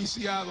niños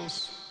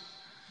lisiados.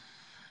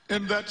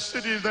 In that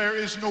city, there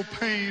is no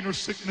pain or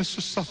sickness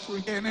or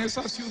suffering. En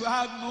esa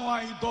ciudad no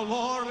hay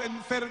dolor,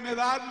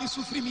 enfermedad ni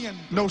sufrimiento.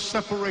 No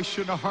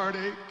separation or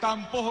heartache.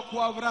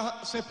 Tampoco habrá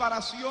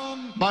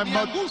separación My ni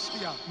mo-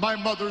 angustia. My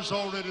mother's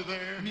already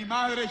there. Mi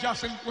madre ya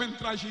se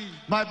encuentra allí.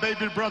 My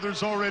baby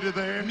brother's already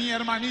there. Mi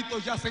hermanito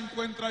ya se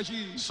encuentra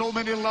allí. So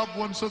many loved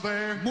ones are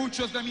there.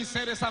 Muchos de mis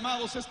seres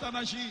amados están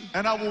allí.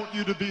 And I want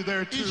you to be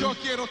there Y yo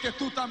too. quiero que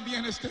tú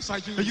también estés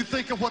allí. And you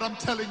think of what I'm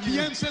telling you.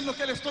 Piensa en lo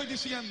que le estoy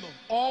diciendo.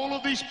 All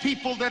of these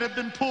people that have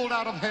been pulled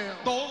out of hell.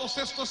 Todos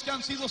estos que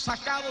han sido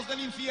sacados del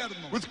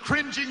infierno, With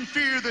cringing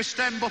fear, they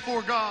stand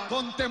before God.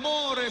 con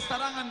temor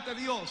estarán ante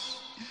Dios,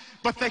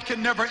 But they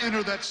can never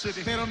enter that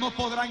city. pero no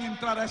podrán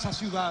entrar a esa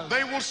ciudad.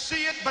 They will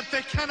see it, but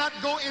they cannot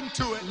go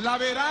into it. La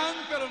verán,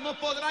 pero no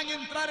podrán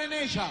entrar en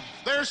ella.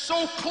 They're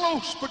so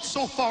close, but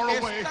so far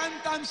away.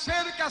 Están tan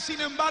cerca, sin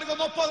embargo,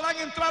 no podrán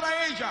entrar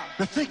a ella.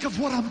 But think of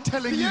what I'm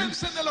telling you.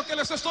 Piensen de lo que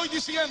les estoy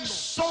diciendo.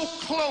 So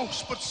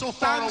close, but so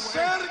far Tan away.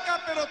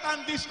 cerca, pero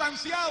tan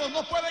distanciados,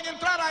 no pueden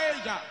entrar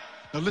a ella.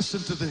 Now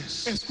listen to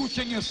this.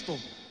 Escuchen esto.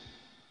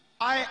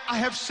 I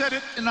have said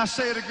it and I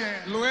say it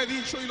again. Lo he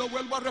dicho y lo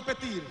vuelvo a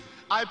repetir.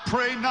 I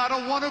pray not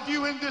a one of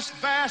you in this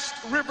vast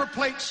River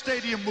Plate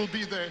Stadium will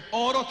be there.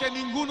 Oro que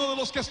ninguno de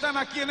los que están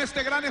aquí en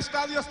este gran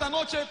estadio esta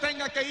noche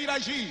tenga que ir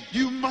allí.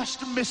 You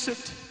must miss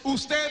it.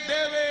 Usted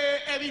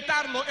debe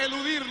evitarlo,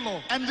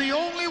 eludirlo. And the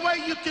only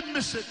way you can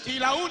miss it Y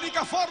la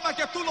única forma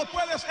que tú lo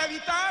puedes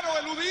evitar o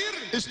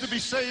eludir is to be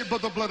saved by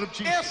the blood of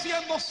Jesus. es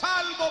siendo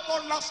salvo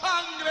por la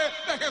sangre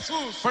de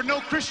Jesús. For no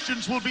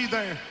Christians will be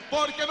there.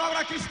 Porque no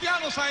habrá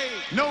cristianos ahí.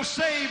 No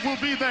saved will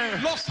be there.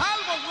 Los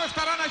salvos no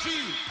estarán allí.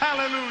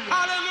 Hallelujah.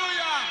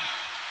 Aleluya.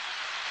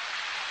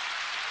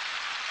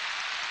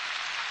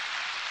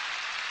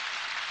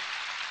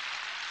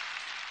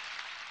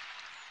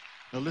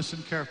 Now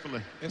listen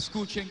carefully.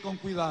 Escuchen con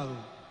cuidado.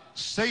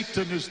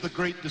 Satan is the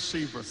great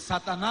deceiver.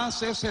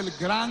 Satanás es el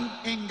gran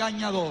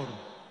engañador.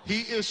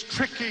 He is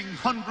tricking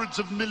hundreds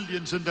of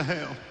millions into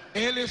hell.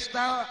 Él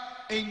está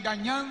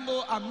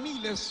engañando a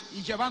miles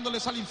y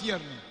llevándoles al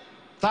infierno.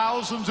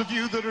 Thousands of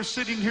you that are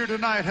sitting here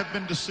tonight have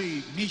been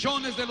deceived.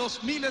 Millones de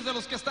los miles de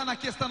los que están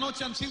aquí esta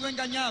noche han sido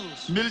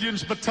engañados.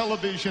 Millions by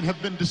television have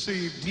been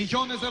deceived.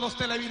 Millones de los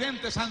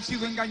televidentes han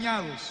sido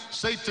engañados.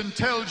 Satan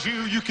tells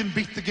you you can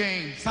beat the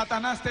game.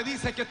 Satanás te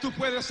dice que tú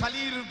puedes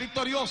salir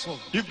victorioso,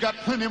 You've got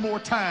plenty more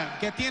time.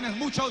 que tienes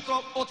muchas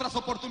otras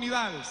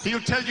oportunidades.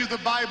 He'll tell you the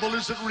Bible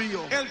isn't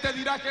real. Él te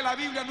dirá que la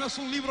Biblia no es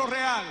un libro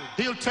real.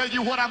 He'll tell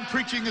you what I'm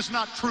preaching is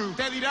not true.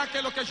 Te dirá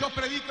que lo que yo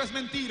predico es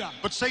mentira.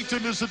 But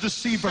Satan is a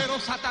deceiver. Pero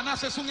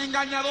Satanás es un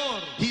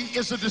engañador. He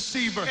is a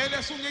deceiver. Él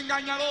es un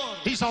engañador.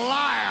 He's a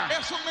liar.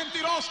 Es un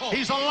mentiroso.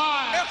 He's a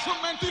liar. Es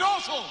un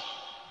mentiroso.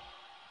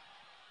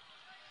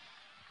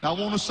 Now I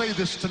want to say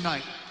this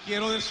tonight.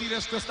 Quiero decir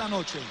esto esta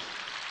noche.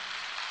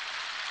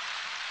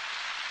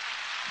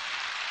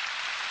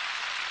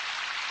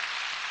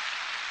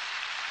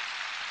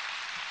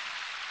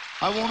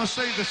 I want to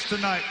say this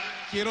tonight.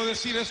 Quiero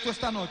decir esto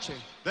esta noche.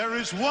 There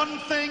is one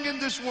thing in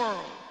this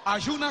world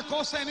Hay una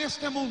cosa en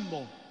este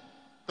mundo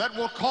that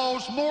will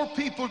cause more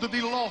people to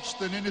be lost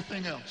than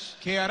anything else.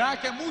 que hará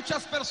que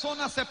muchas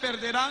personas se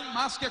perderán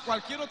más que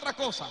cualquier otra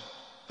cosa,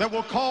 That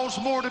will cause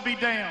more to be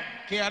damned.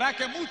 que hará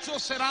que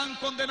muchos serán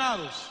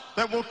condenados,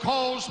 That will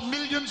cause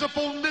millions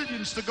upon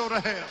millions to go to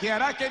hell. que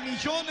hará que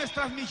millones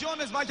tras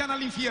millones vayan al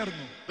infierno.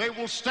 They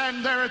will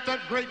stand there at that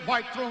great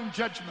white throne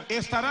judgment.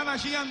 Estarán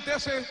allí ante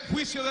ese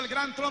juicio del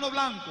Gran Trono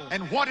Blanco.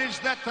 And what is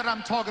that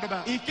I'm talking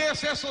about? ¿Y qué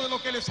es eso de lo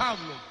que les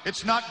hablo?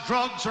 It's not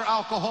drugs or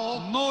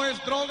alcohol. No es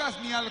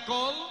drogas ni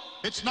alcohol,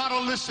 It's not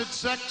illicit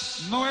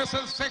sex. no es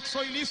el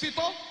sexo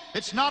ilícito,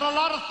 It's not a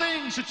lot of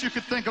things that you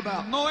could think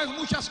about. no es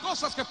muchas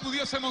cosas que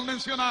pudiésemos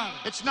mencionar.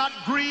 It's not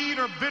greed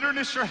or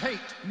bitterness or hate.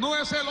 No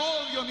es el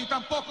odio ni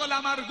tampoco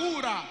la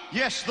amargura.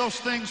 Yes, those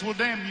things will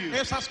damn you.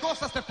 Esas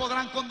cosas te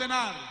podrán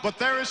condenar. But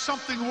there is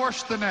something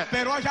worse than that.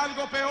 Pero hay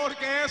algo peor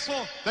que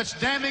eso, That's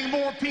damning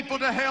more people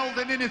to hell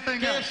than anything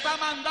que else. está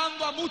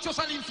mandando a muchos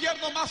al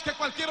infierno más que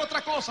cualquier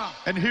otra cosa.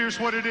 And here's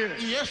what it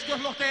is. Y esto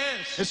es lo que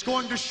es. It's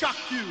going to shock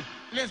you,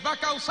 Les va a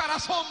causar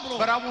asombro,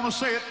 but I want to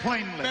say it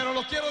plainly. pero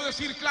lo quiero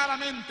decir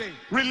claramente.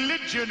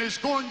 Religion is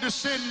going to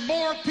send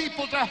more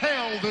people to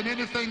hell than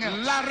anything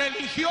else. La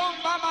religión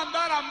va a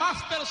mandar a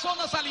más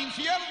personas al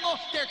infierno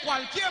que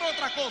cualquier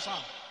otra cosa.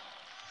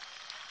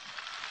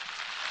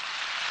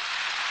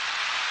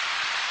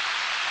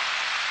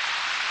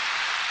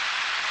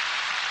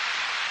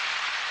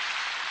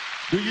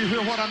 Do you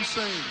hear what I'm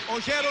saying?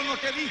 ¿Oyeron lo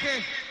que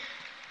dije?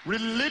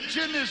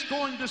 Religion is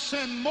going to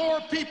send more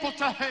people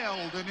to hell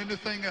than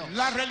anything else.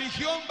 La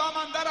religión va a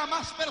mandar a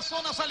más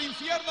personas al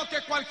infierno que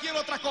cualquier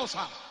otra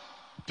cosa.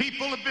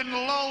 People have been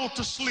lulled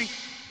to sleep.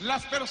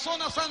 Las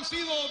personas han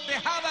sido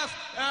dejadas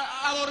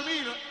a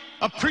dormir.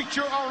 A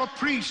preacher or a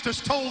priest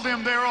has told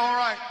them they're all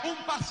right Un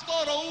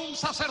pastor o un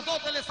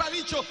sacerdote les ha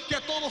dicho que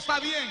todo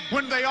está bien,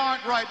 when they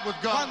aren't right with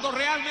God. cuando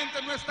realmente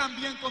no están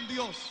bien con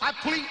Dios.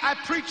 I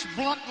preach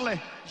bluntly.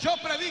 Yo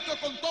predico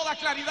con toda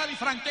claridad y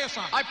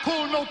franqueza. I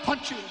pull no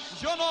punches.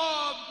 Yo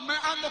no me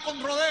ando con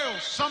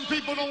rodeos. Some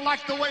people don't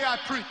like the way I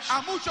preach.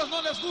 A muchos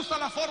no les gusta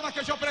la forma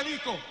que yo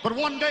predico. But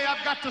one day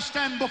I've got to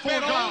stand before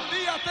Pero God. un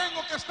día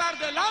tengo que estar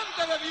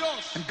delante de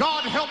Dios. And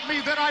God help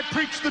me that I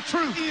preach the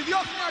truth. Y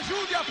Dios me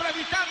ayude a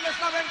predicarles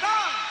la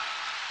verdad.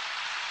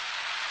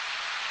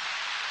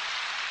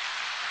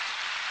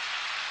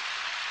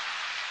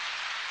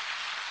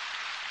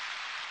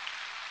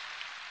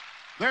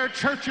 There are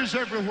churches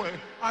everywhere.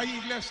 Hay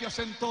iglesias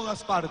en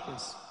todas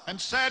partes. And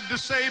sad to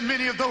say,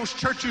 many of those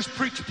churches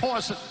preach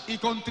poison. Y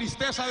con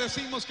tristeza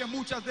decimos que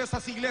muchas de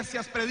esas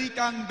iglesias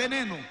predican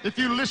veneno. If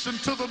you listen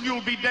to them,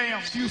 you'll be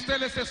damned. Si usted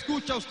les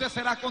escucha, usted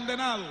será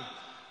condenado.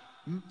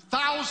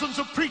 Thousands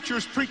of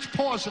preachers preach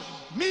poison.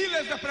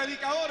 Miles de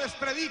predicadores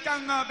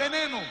predican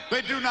veneno.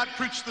 They do not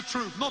preach the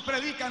truth. No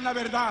predican la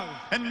verdad.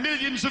 And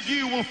millions of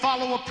you will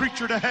follow a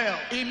preacher to hell.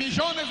 Y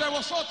millones de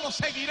vosotros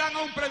seguirán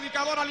a un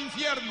predicador al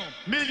infierno.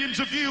 Millions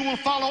of you will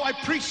follow a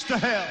priest to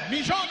hell.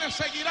 Millones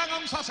seguirán a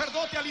un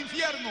sacerdote al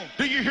infierno.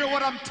 Do you hear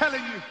what I'm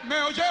telling you? ¿Me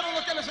oyeron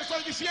lo que les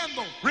estoy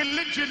diciendo?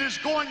 Religion is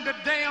going to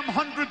damn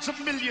hundreds of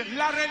millions.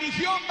 La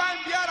religión va a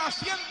enviar a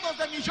cientos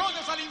de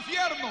millones al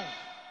infierno.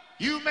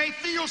 You may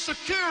feel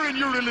secure in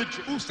your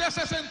religion. Usted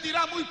se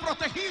sentirá muy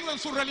protegido en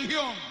su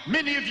religión.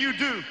 Many of you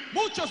do.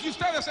 Muchos de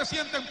ustedes se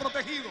sienten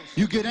protegidos.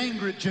 You get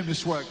angry at Jimmy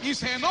Swaggart Y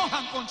se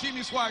enojan con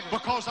Jimmy Swaggart.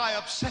 because I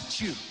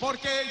upset you.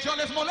 Porque yo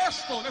les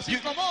molesto, les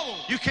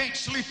incomodo. You can't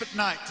sleep at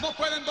night. No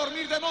pueden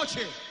dormir de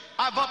noche.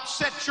 I've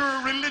upset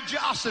your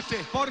religiosity.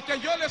 Porque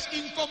yo les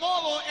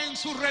incomodo en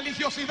su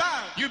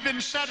religiosidad. You've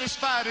been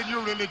satisfied in your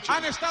religion.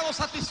 Han estado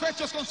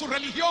satisfechos con su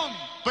religión.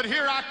 But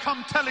here I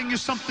come telling you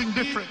something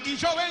different. Y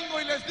yo vengo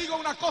y les digo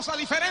una cosa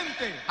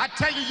diferente. I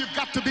tell you, you've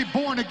got to be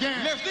born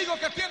again. Les digo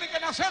que tienen que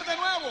nacer de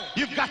nuevo.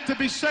 You've got to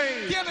be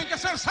saved. Tienen que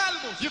ser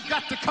salvos. You've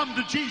got to come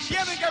to Jesus.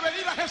 Tienen que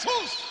venir a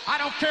Jesús. I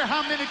don't care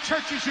how many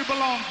churches you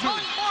belong No to.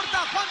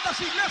 importa cuántas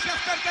iglesias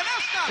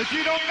pertenezcan. If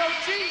you don't know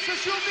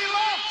Jesus, you'll be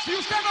lost. Si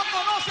usted no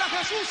conoce a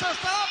Jesús,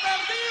 estará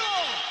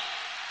perdido.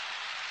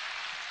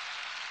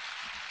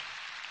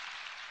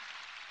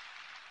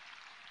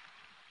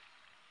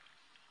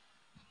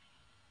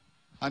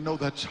 I know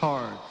that's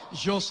hard,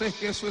 Yo sé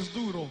que eso es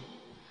duro,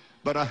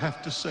 but I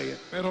have to say it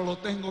pero lo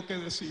tengo que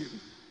decir.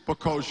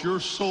 because your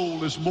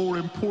soul is more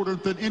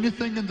important than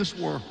anything in this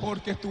world.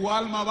 Porque tu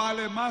alma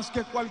vale más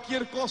que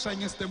cualquier cosa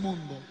en este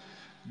mundo.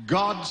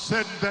 God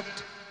said that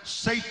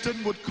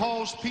Satan would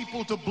cause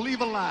people to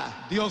believe a lie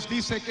Dios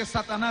dice que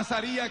Satanás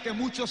haría que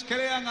muchos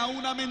crean a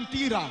una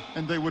mentira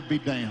and they would be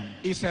damned.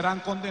 y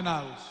serán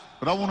condenados.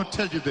 But I want to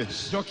tell you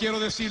this. Yo quiero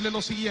decirle lo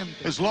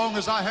siguiente. As long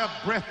as I have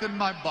breath in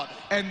my body,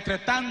 Entre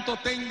tanto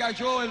tenga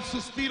yo el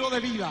suspiro de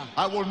vida,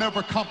 I will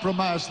never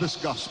compromise this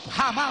gospel.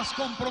 jamás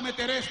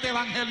comprometeré este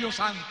evangelio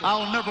santo.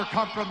 I'll never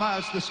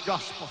compromise this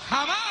gospel.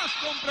 Jamás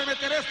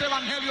comprometeré este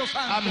evangelio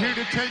I'm santo. here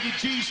to tell you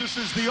Jesus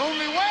is the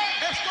only way.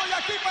 Estoy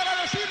aquí para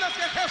decirles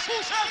que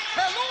Jesús es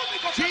el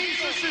único camino.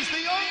 Jesus is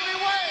the only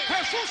way.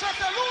 Jesús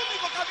es el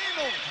único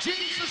camino.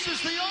 Jesus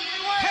is the only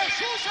way.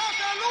 Jesús es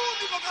el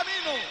único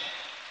camino.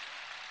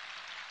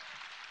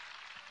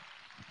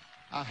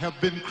 I have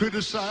been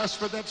criticized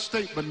for that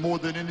statement more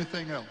than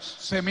anything else.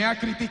 Se me ha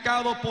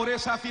criticado por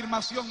esa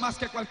afirmación más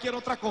que cualquier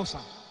otra cosa.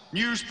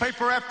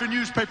 Newspaper after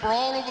newspaper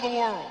all over the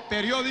world.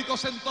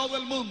 Periódicos en todo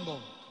el mundo.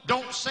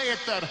 Don't say it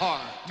that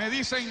hard. Me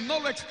dicen, no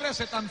lo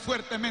exprese tan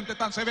fuertemente,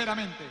 tan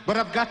severamente. But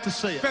I've got to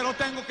say it. Pero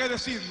tengo que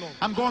decirlo.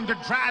 I'm going to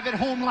drive it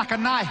home like a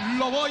knife.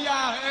 Lo voy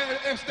a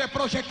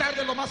proyectar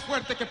de lo más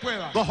fuerte que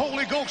pueda. The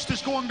Holy Ghost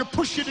is going to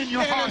push it in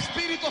your El heart.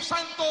 Espíritu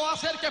Santo va a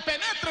hacer que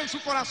penetre en su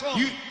corazón.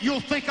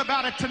 You'll think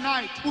about it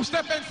tonight.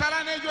 Usted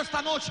pensará en ello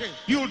esta noche.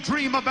 You'll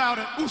dream about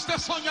it. Usted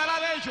soñará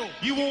de ello.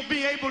 You won't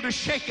be able to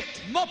shake it.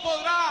 No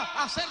podrá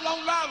hacerlo a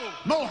un lado.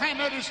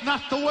 Mohammed is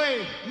not the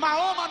way.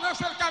 Mahoma no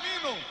es el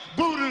camino.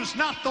 Buddha is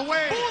not the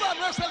way. Buda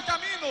no es el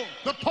camino.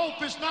 The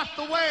Pope is not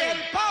the way. El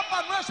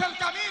Papa no es el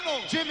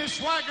camino. Jimmy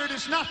Swaggart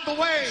is not the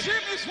way.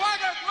 Jimmy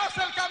Swaggart no es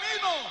el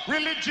camino.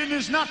 Religion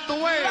is not the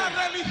way. La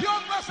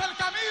religión no es el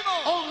camino.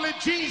 Only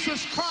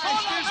Jesus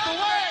Christ is the Solamente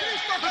way,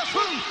 Cristo the Jesús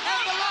truth, es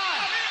and the el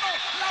life. camino,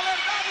 la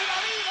verdad y la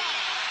vida.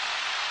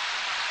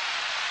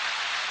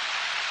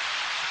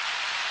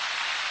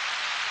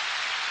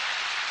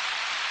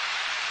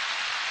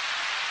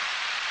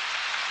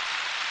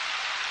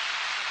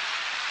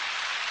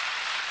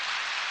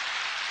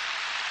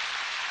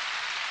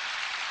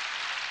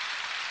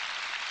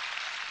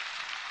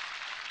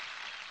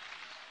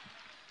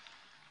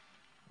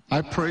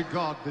 I pray,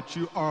 God, that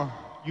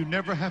you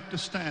never have to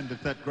stand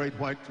at that great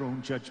white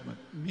throne judgment.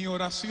 Mi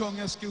oración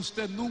es que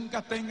usted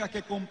nunca tenga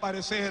que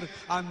comparecer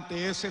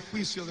ante ese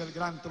juicio del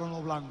Gran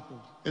Trono Blanco.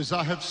 As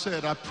I have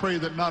said, I pray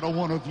that not a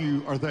one of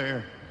you are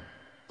there.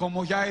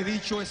 Como ya he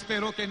dicho,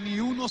 espero que ni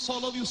uno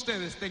solo de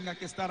ustedes tenga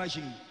que estar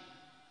allí.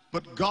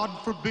 But God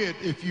forbid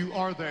if you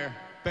are there.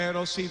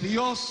 Pero si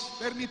Dios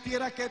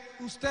permitiera que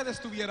usted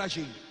estuviera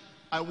allí,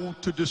 I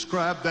want to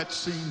describe that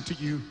scene to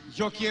you.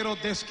 yo quiero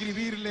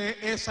describirle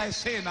esa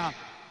escena.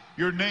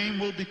 Your name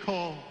will be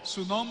called,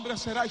 Su nombre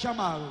será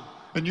llamado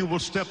and you will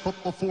step up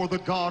before the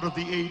God of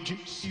the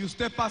ages. y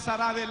usted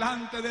pasará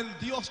delante del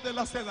Dios de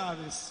las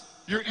edades.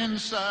 Your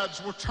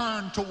insides will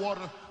turn to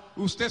water.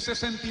 Usted se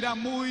sentirá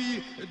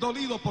muy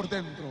dolido por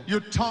dentro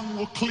Your tongue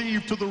will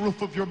cleave to the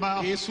roof of your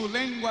mouth. y su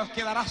lengua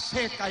quedará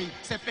seca y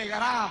se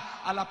pegará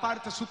a la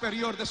parte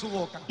superior de su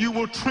boca. You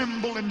will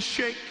tremble and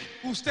shake.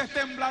 Usted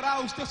temblará,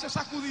 usted se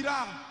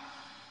sacudirá.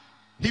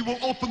 He will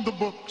open the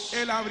books.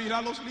 Él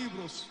abrirá los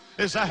libros.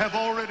 As I have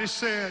already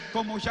said,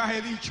 Como ya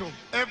he dicho,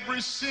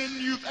 every sin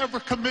you've ever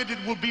committed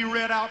will be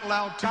read out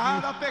loud to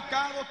cada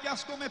pecado que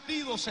has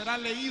cometido será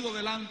leído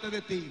delante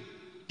de ti.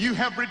 you. You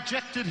have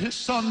rejected his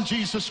son,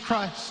 Jesus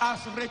Christ. Has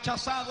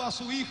rechazado a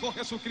su Hijo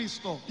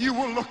Jesucristo You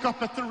will look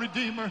up at the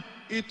Redeemer.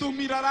 y tú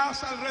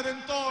mirarás al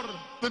Redentor.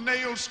 The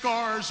nail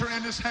scars are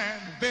in his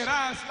hand.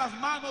 Verás las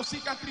manos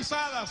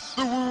cicatrizadas,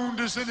 The wound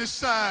is in his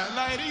side.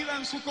 la herida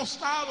en su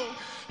costado.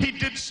 He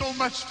did so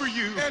much for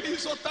you, Él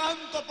hizo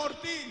tanto por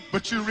ti,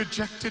 but you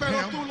rejected pero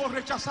him. tú lo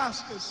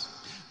rechazaste.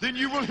 Then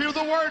you will hear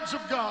the words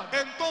of God.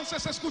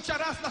 Entonces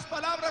escucharás las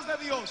palabras de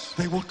Dios.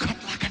 They will cut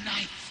like a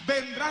knife.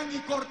 Vendrán y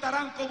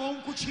cortarán como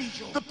un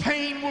cuchillo. The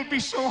pain will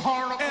be so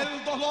horrible.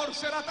 El dolor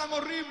será tan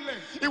horrible.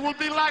 It will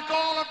be like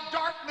all of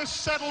darkness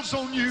settles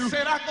on you.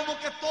 Será como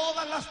que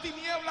todas las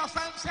tinieblas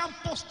se han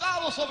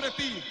postado sobre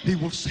ti. He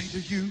will say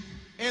to you,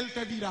 Él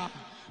te dirá,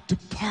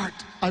 depart,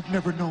 I've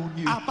never known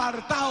you.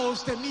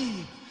 apartaos de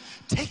mí,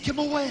 Take him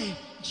away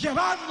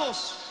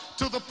llevadnos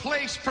to the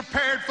place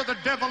prepared for the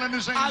devil and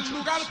his al angels.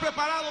 lugar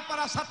preparado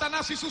para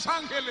Satanás y sus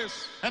ángeles.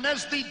 And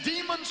as the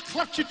demons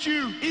clutch at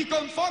you, Y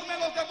conforme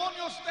los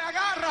demonios te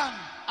agarran,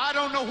 I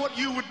don't know what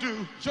you would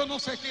do, yo no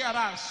sé qué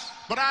harás.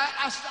 but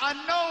I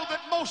know that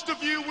most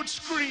of you would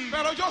scream,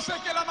 Pero yo sé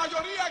que la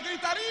mayoría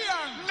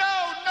gritarían,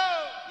 no,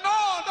 no,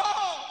 no,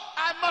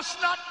 I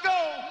must not go.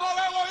 no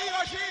debo ir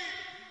allí.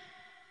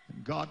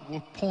 And God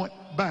will point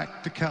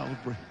back to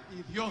Calvary.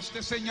 Y Dios te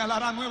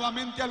señalará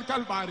nuevamente al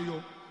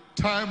Calvario.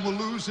 Time will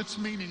lose its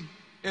meaning.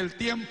 El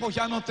tiempo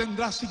ya no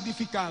tendrá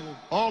significado.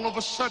 All of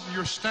a sudden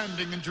you're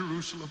standing in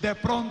Jerusalem, De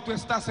pronto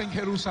estás en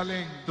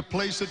Jerusalén, the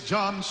place that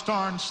John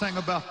Starnes sang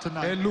about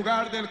tonight. el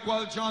lugar del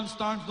cual John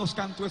Starnes nos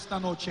cantó esta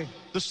noche.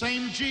 The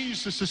same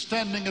Jesus is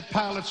standing at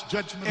Pilate's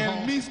judgment El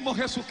hall. mismo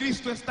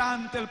Jesucristo está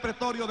ante el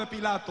pretorio de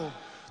Pilato.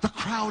 The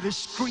crowd is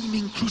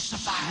screaming,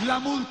 crucify. La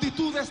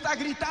multitud está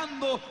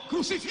gritando,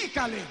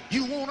 crucifícale.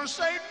 You want to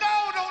say,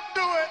 no, don't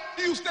do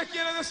it. Y usted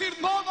quiere decir,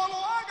 no, no lo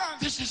hagan.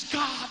 This is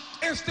God.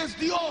 Este es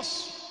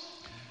Dios.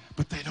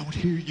 But they don't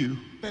hear you.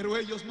 Pero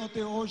ellos no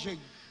te oyen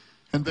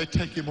And they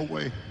take him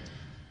away.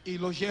 y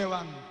lo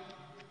llevan.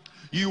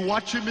 You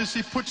watch him as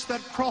he puts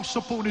that cross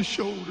upon his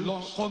shoulders. Lo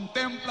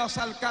contemplas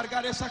al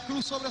cargar esa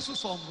cruz sobre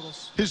sus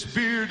hombros. His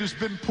beard has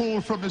been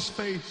pulled from his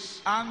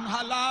face. Han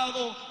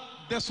jalado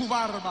de su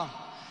barba.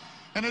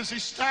 And as he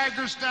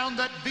staggers down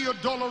that Via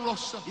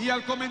Dolorosa, Y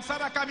al comenzar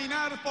a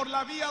caminar por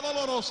la vía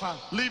dolorosa,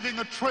 leaving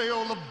a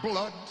trail of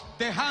blood,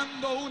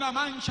 dejando una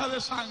mancha de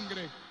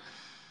sangre,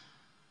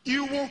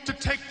 You want to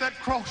take that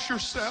cross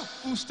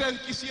yourself. Usted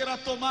quisiera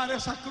tomar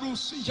esa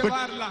cruz y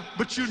llevarla.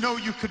 But you know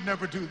you could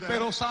never do that.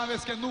 Pero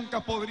sabes que nunca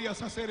podrías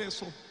hacer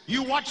eso.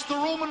 You watch the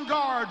Roman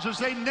guards as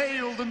they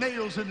nail the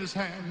nails in his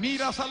hand.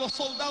 Miras a los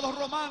soldados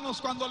romanos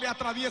cuando le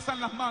atraviesan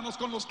las manos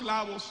con los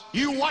clavos.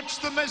 You watch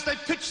them as they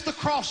pitch the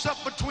cross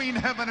up between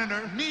heaven and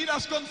earth.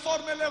 Miras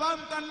conforme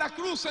levantan la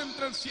cruz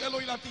entre el cielo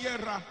y la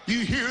tierra.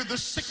 You hear the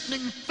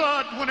sickening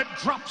thud when it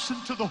drops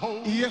into the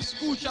hole. Y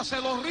escuchas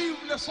el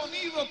horrible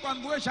sonido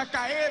cuando ella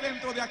cae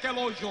dentro de aquel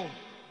hoyo.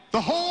 The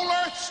whole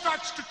earth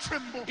starts to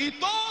tremble. Y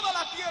toda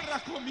la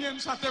tierra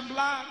comienza a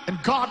temblar. And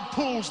God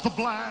pulls the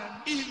blind.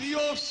 Y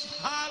Dios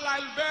jala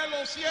el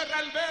velo,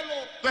 cierra el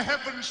velo. The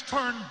heavens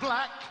turn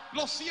black.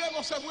 Los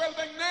cielos se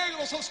vuelven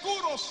negros,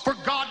 oscuros. For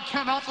God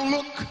cannot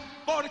look.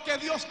 Porque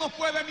Dios no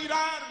puede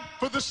mirar.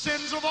 For the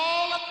sins of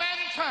all of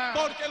mankind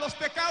Porque los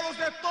pecados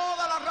de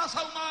toda la raza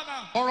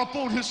humana are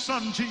upon his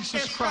Son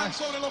Jesus están Christ.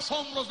 sobre los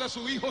hombros de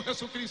su Hijo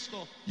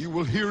Jesucristo. You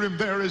will hear him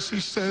there as he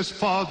says,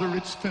 Father,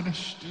 it's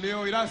finished. Le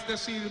oirás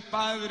decir,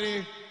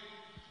 Padre,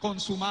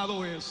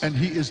 consumado es. And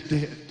he is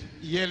dead.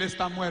 Y Él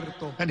está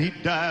muerto. And he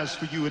dies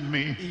for you and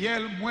me. Y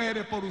Él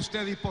muere por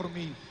usted y por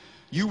mí.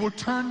 You will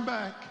turn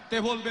back Te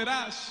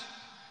volverás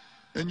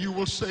and you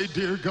will say,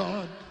 Dear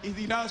God, y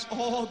dirás,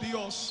 oh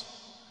Dios,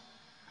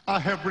 I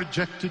have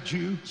rejected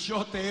you.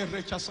 yo te he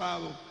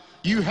rechazado.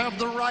 You have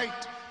the right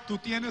Tú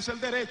tienes el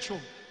derecho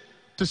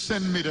to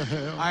send me to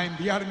hell, a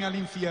enviarme al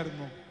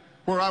infierno,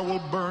 where I will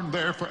burn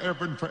there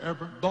forever and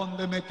forever.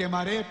 donde me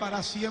quemaré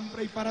para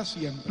siempre y para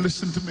siempre.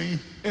 Listen to me.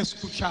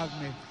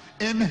 Escuchadme.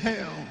 In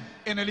hell,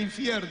 En el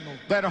infierno,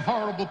 that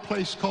horrible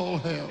place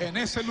called hell, en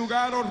ese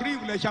lugar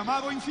horrible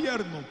llamado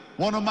infierno,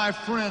 one of my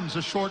friends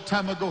a short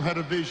time ago had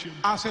a vision.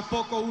 hace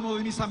poco uno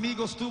de mis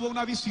amigos tuvo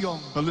una visión.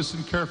 Now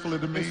listen carefully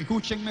to me.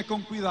 Escúchenme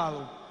con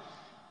cuidado.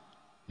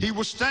 He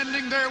was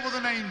standing there with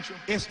an angel.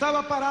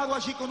 Estaba parado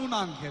allí con un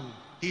ángel.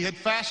 He had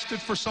fasted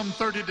for some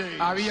 30 days.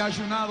 Había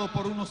ayunado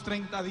por unos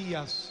 30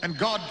 días. And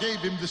God gave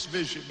him this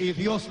vision. Y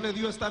Dios le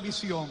dio esta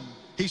visión.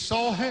 He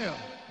saw hell,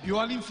 Vio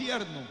al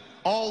infierno,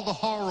 all the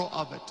horror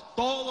of it.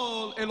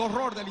 todo el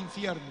horror del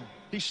infierno.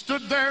 He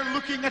stood there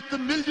looking at the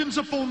millions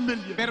upon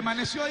millions,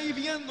 Permaneció ahí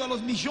viendo a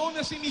los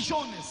millones y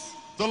millones.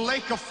 the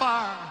lake of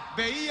fire,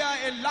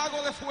 Veía el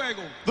lago de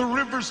fuego, the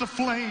rivers of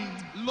flame.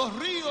 los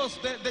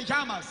ríos de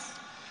llamas.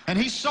 And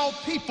he saw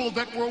people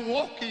that were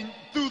walking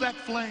through that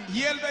flame.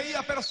 Y él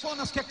veía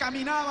personas que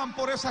caminaban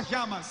por esas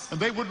llamas. And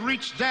they would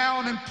reach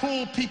down and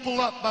pull people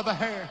up by the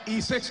hair. Y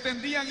se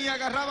extendían y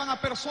agarraban a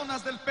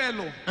personas del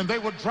pelo. And they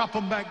would drop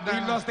them back Y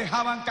down. las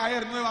dejaban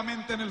caer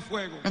nuevamente en el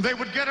fuego. And they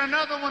would get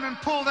another one and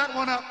pull that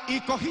one up Y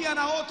cogían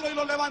a otro y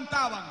lo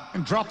levantaban.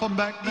 and drop them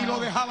back Y lo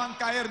down. dejaban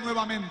caer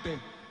nuevamente.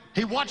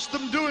 He watched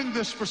them doing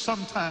this for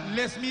some time.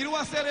 Les miró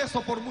hacer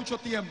eso por mucho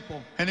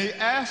tiempo. And he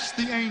asked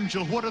the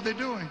angel, what are they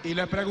doing? Y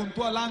le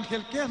preguntó al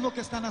ángel, ¿qué es lo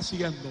que están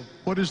haciendo?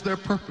 What is their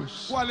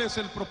purpose? ¿Cuál es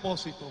el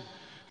propósito?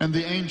 And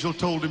the angel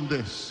told him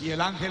this. Y el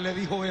ángel le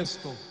dijo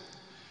esto.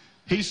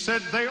 He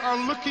said, they are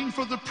looking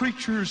for the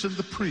preachers and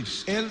the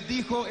priests Él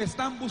dijo,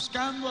 están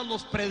buscando a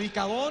los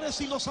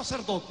predicadores y los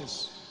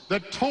sacerdotes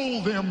that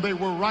told them they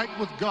were right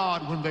with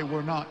God when they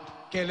were not,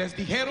 que les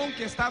dijeron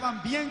que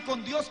estaban bien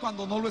con Dios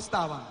cuando no lo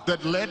estaban.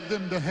 that led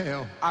them to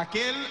hell.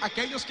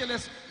 Aquellos que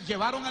les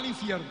llevaron al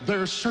infierno.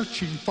 They're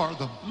searching for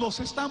them. Los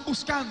están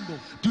buscando.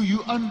 Do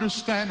you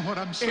understand what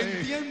I'm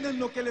saying? ¿Entienden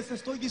lo que les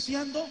estoy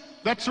diciendo?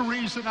 That's the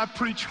reason I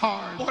preach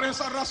hard. Por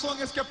esa razón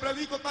es que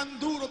predico tan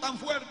duro, tan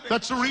fuerte.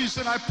 That's the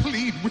reason I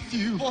plead with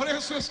you. Por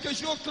eso es que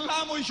yo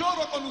clamo y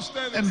lloro con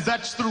ustedes. And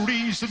that's the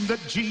reason that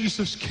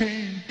Jesus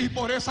came Y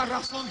por esa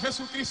razón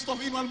Jesucristo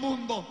vino al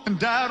mundo and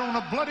died on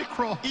a bloody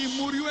cross y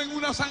murió en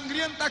una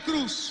sangrienta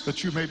cruz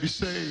that you may be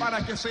saved.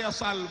 para que sea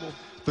salvo.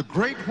 The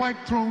great white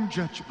throne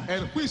judgment,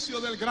 El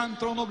juicio del Gran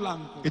Trono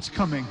Blanco it's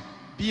coming.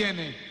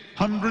 viene.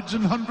 Hundreds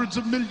and hundreds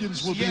of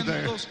millions will be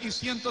there. Cientos y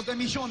cientos de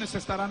millones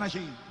estarán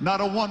allí. Not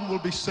a one will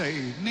be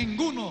saved.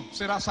 Ninguno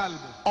será salvo.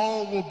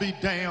 All will be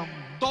damned.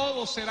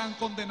 Todos serán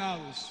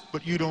condenados.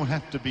 But you don't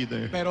have to be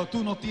there. Pero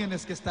tú no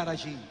tienes que estar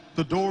allí.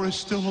 The door is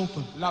still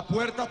open. La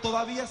puerta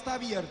todavía está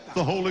abierta.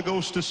 The Holy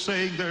Ghost is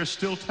saying there's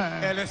still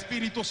time. El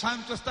Espíritu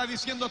Santo está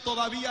diciendo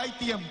todavía hay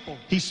tiempo.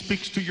 He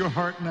speaks to your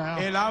heart now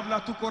Él habla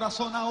a tu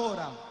corazón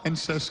ahora and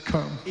says,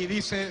 come, y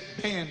dice,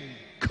 ven,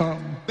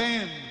 come,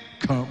 ven,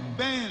 come.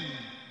 ven.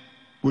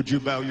 Would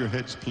you bow your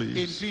heads, please?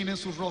 Inclinen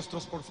sus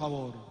rostros, por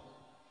favor.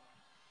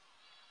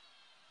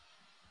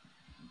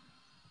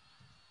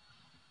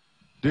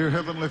 Dear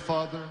Heavenly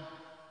Father,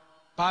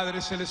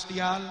 Padre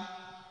Celestial,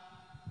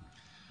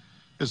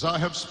 as I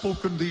have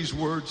spoken these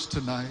words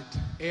tonight,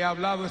 he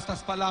hablado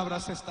estas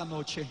palabras esta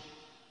noche.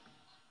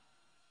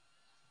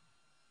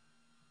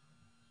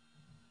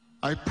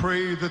 I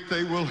pray that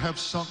they will have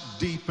sunk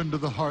deep into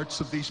the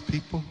hearts of these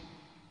people.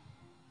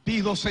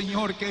 Pido,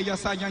 Señor, que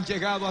ellas hayan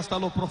llegado hasta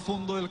lo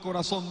profundo del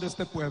corazón de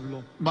este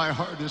pueblo. My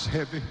heart is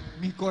heavy.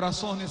 Mi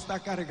corazón está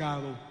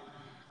cargado.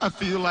 I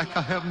feel like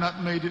I have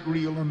not made it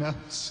real enough.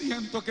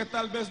 Siento que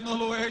tal vez no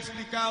lo he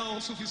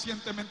explicado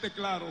suficientemente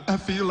claro. I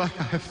feel like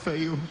I have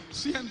failed.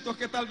 Siento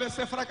que tal vez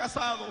he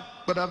fracasado,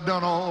 But I've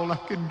done all I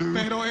can do.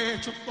 pero he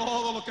hecho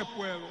todo lo que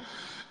puedo.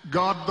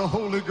 God the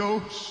Holy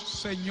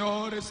Ghost,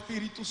 Señor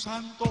Espíritu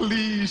Santo,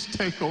 please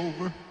take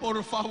over.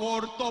 por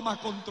favor, toma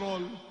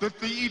control. That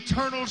the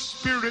eternal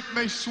Spirit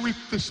may sweep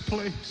this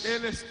place.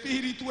 El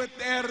Espíritu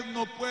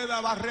Eterno pueda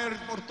barrer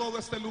por todo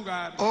este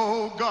lugar.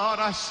 Oh God,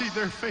 I see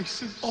their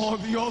faces. Oh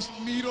Dios,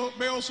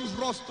 veo sus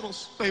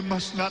rostros. They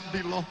must not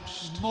be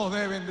lost. No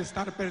deben de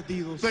estar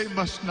perdidos. They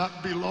must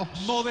not be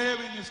lost. No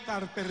deben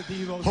estar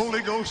perdidos.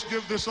 Holy Ghost,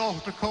 give this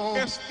altar call.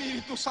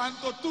 Espíritu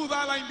Santo, tú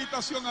da la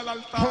invitación al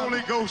altar.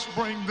 Holy Ghost,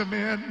 bring them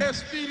in.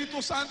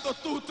 Espíritu Santo,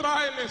 tú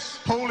tráeles.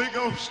 Holy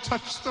Ghost,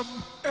 touch them.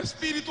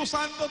 Espíritu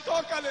Santo,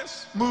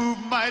 tócales. Move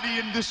mighty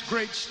in this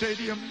great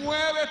stadium.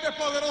 Muévete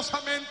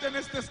poderosamente en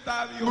este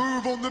estadio.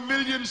 Move on the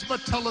millions by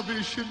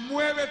television.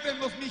 Muévete en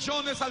los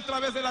millones a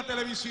través de la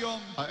televisión.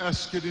 I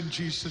ask it in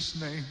Jesus'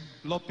 name.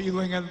 Lo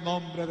pido en el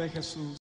nombre de Jesús.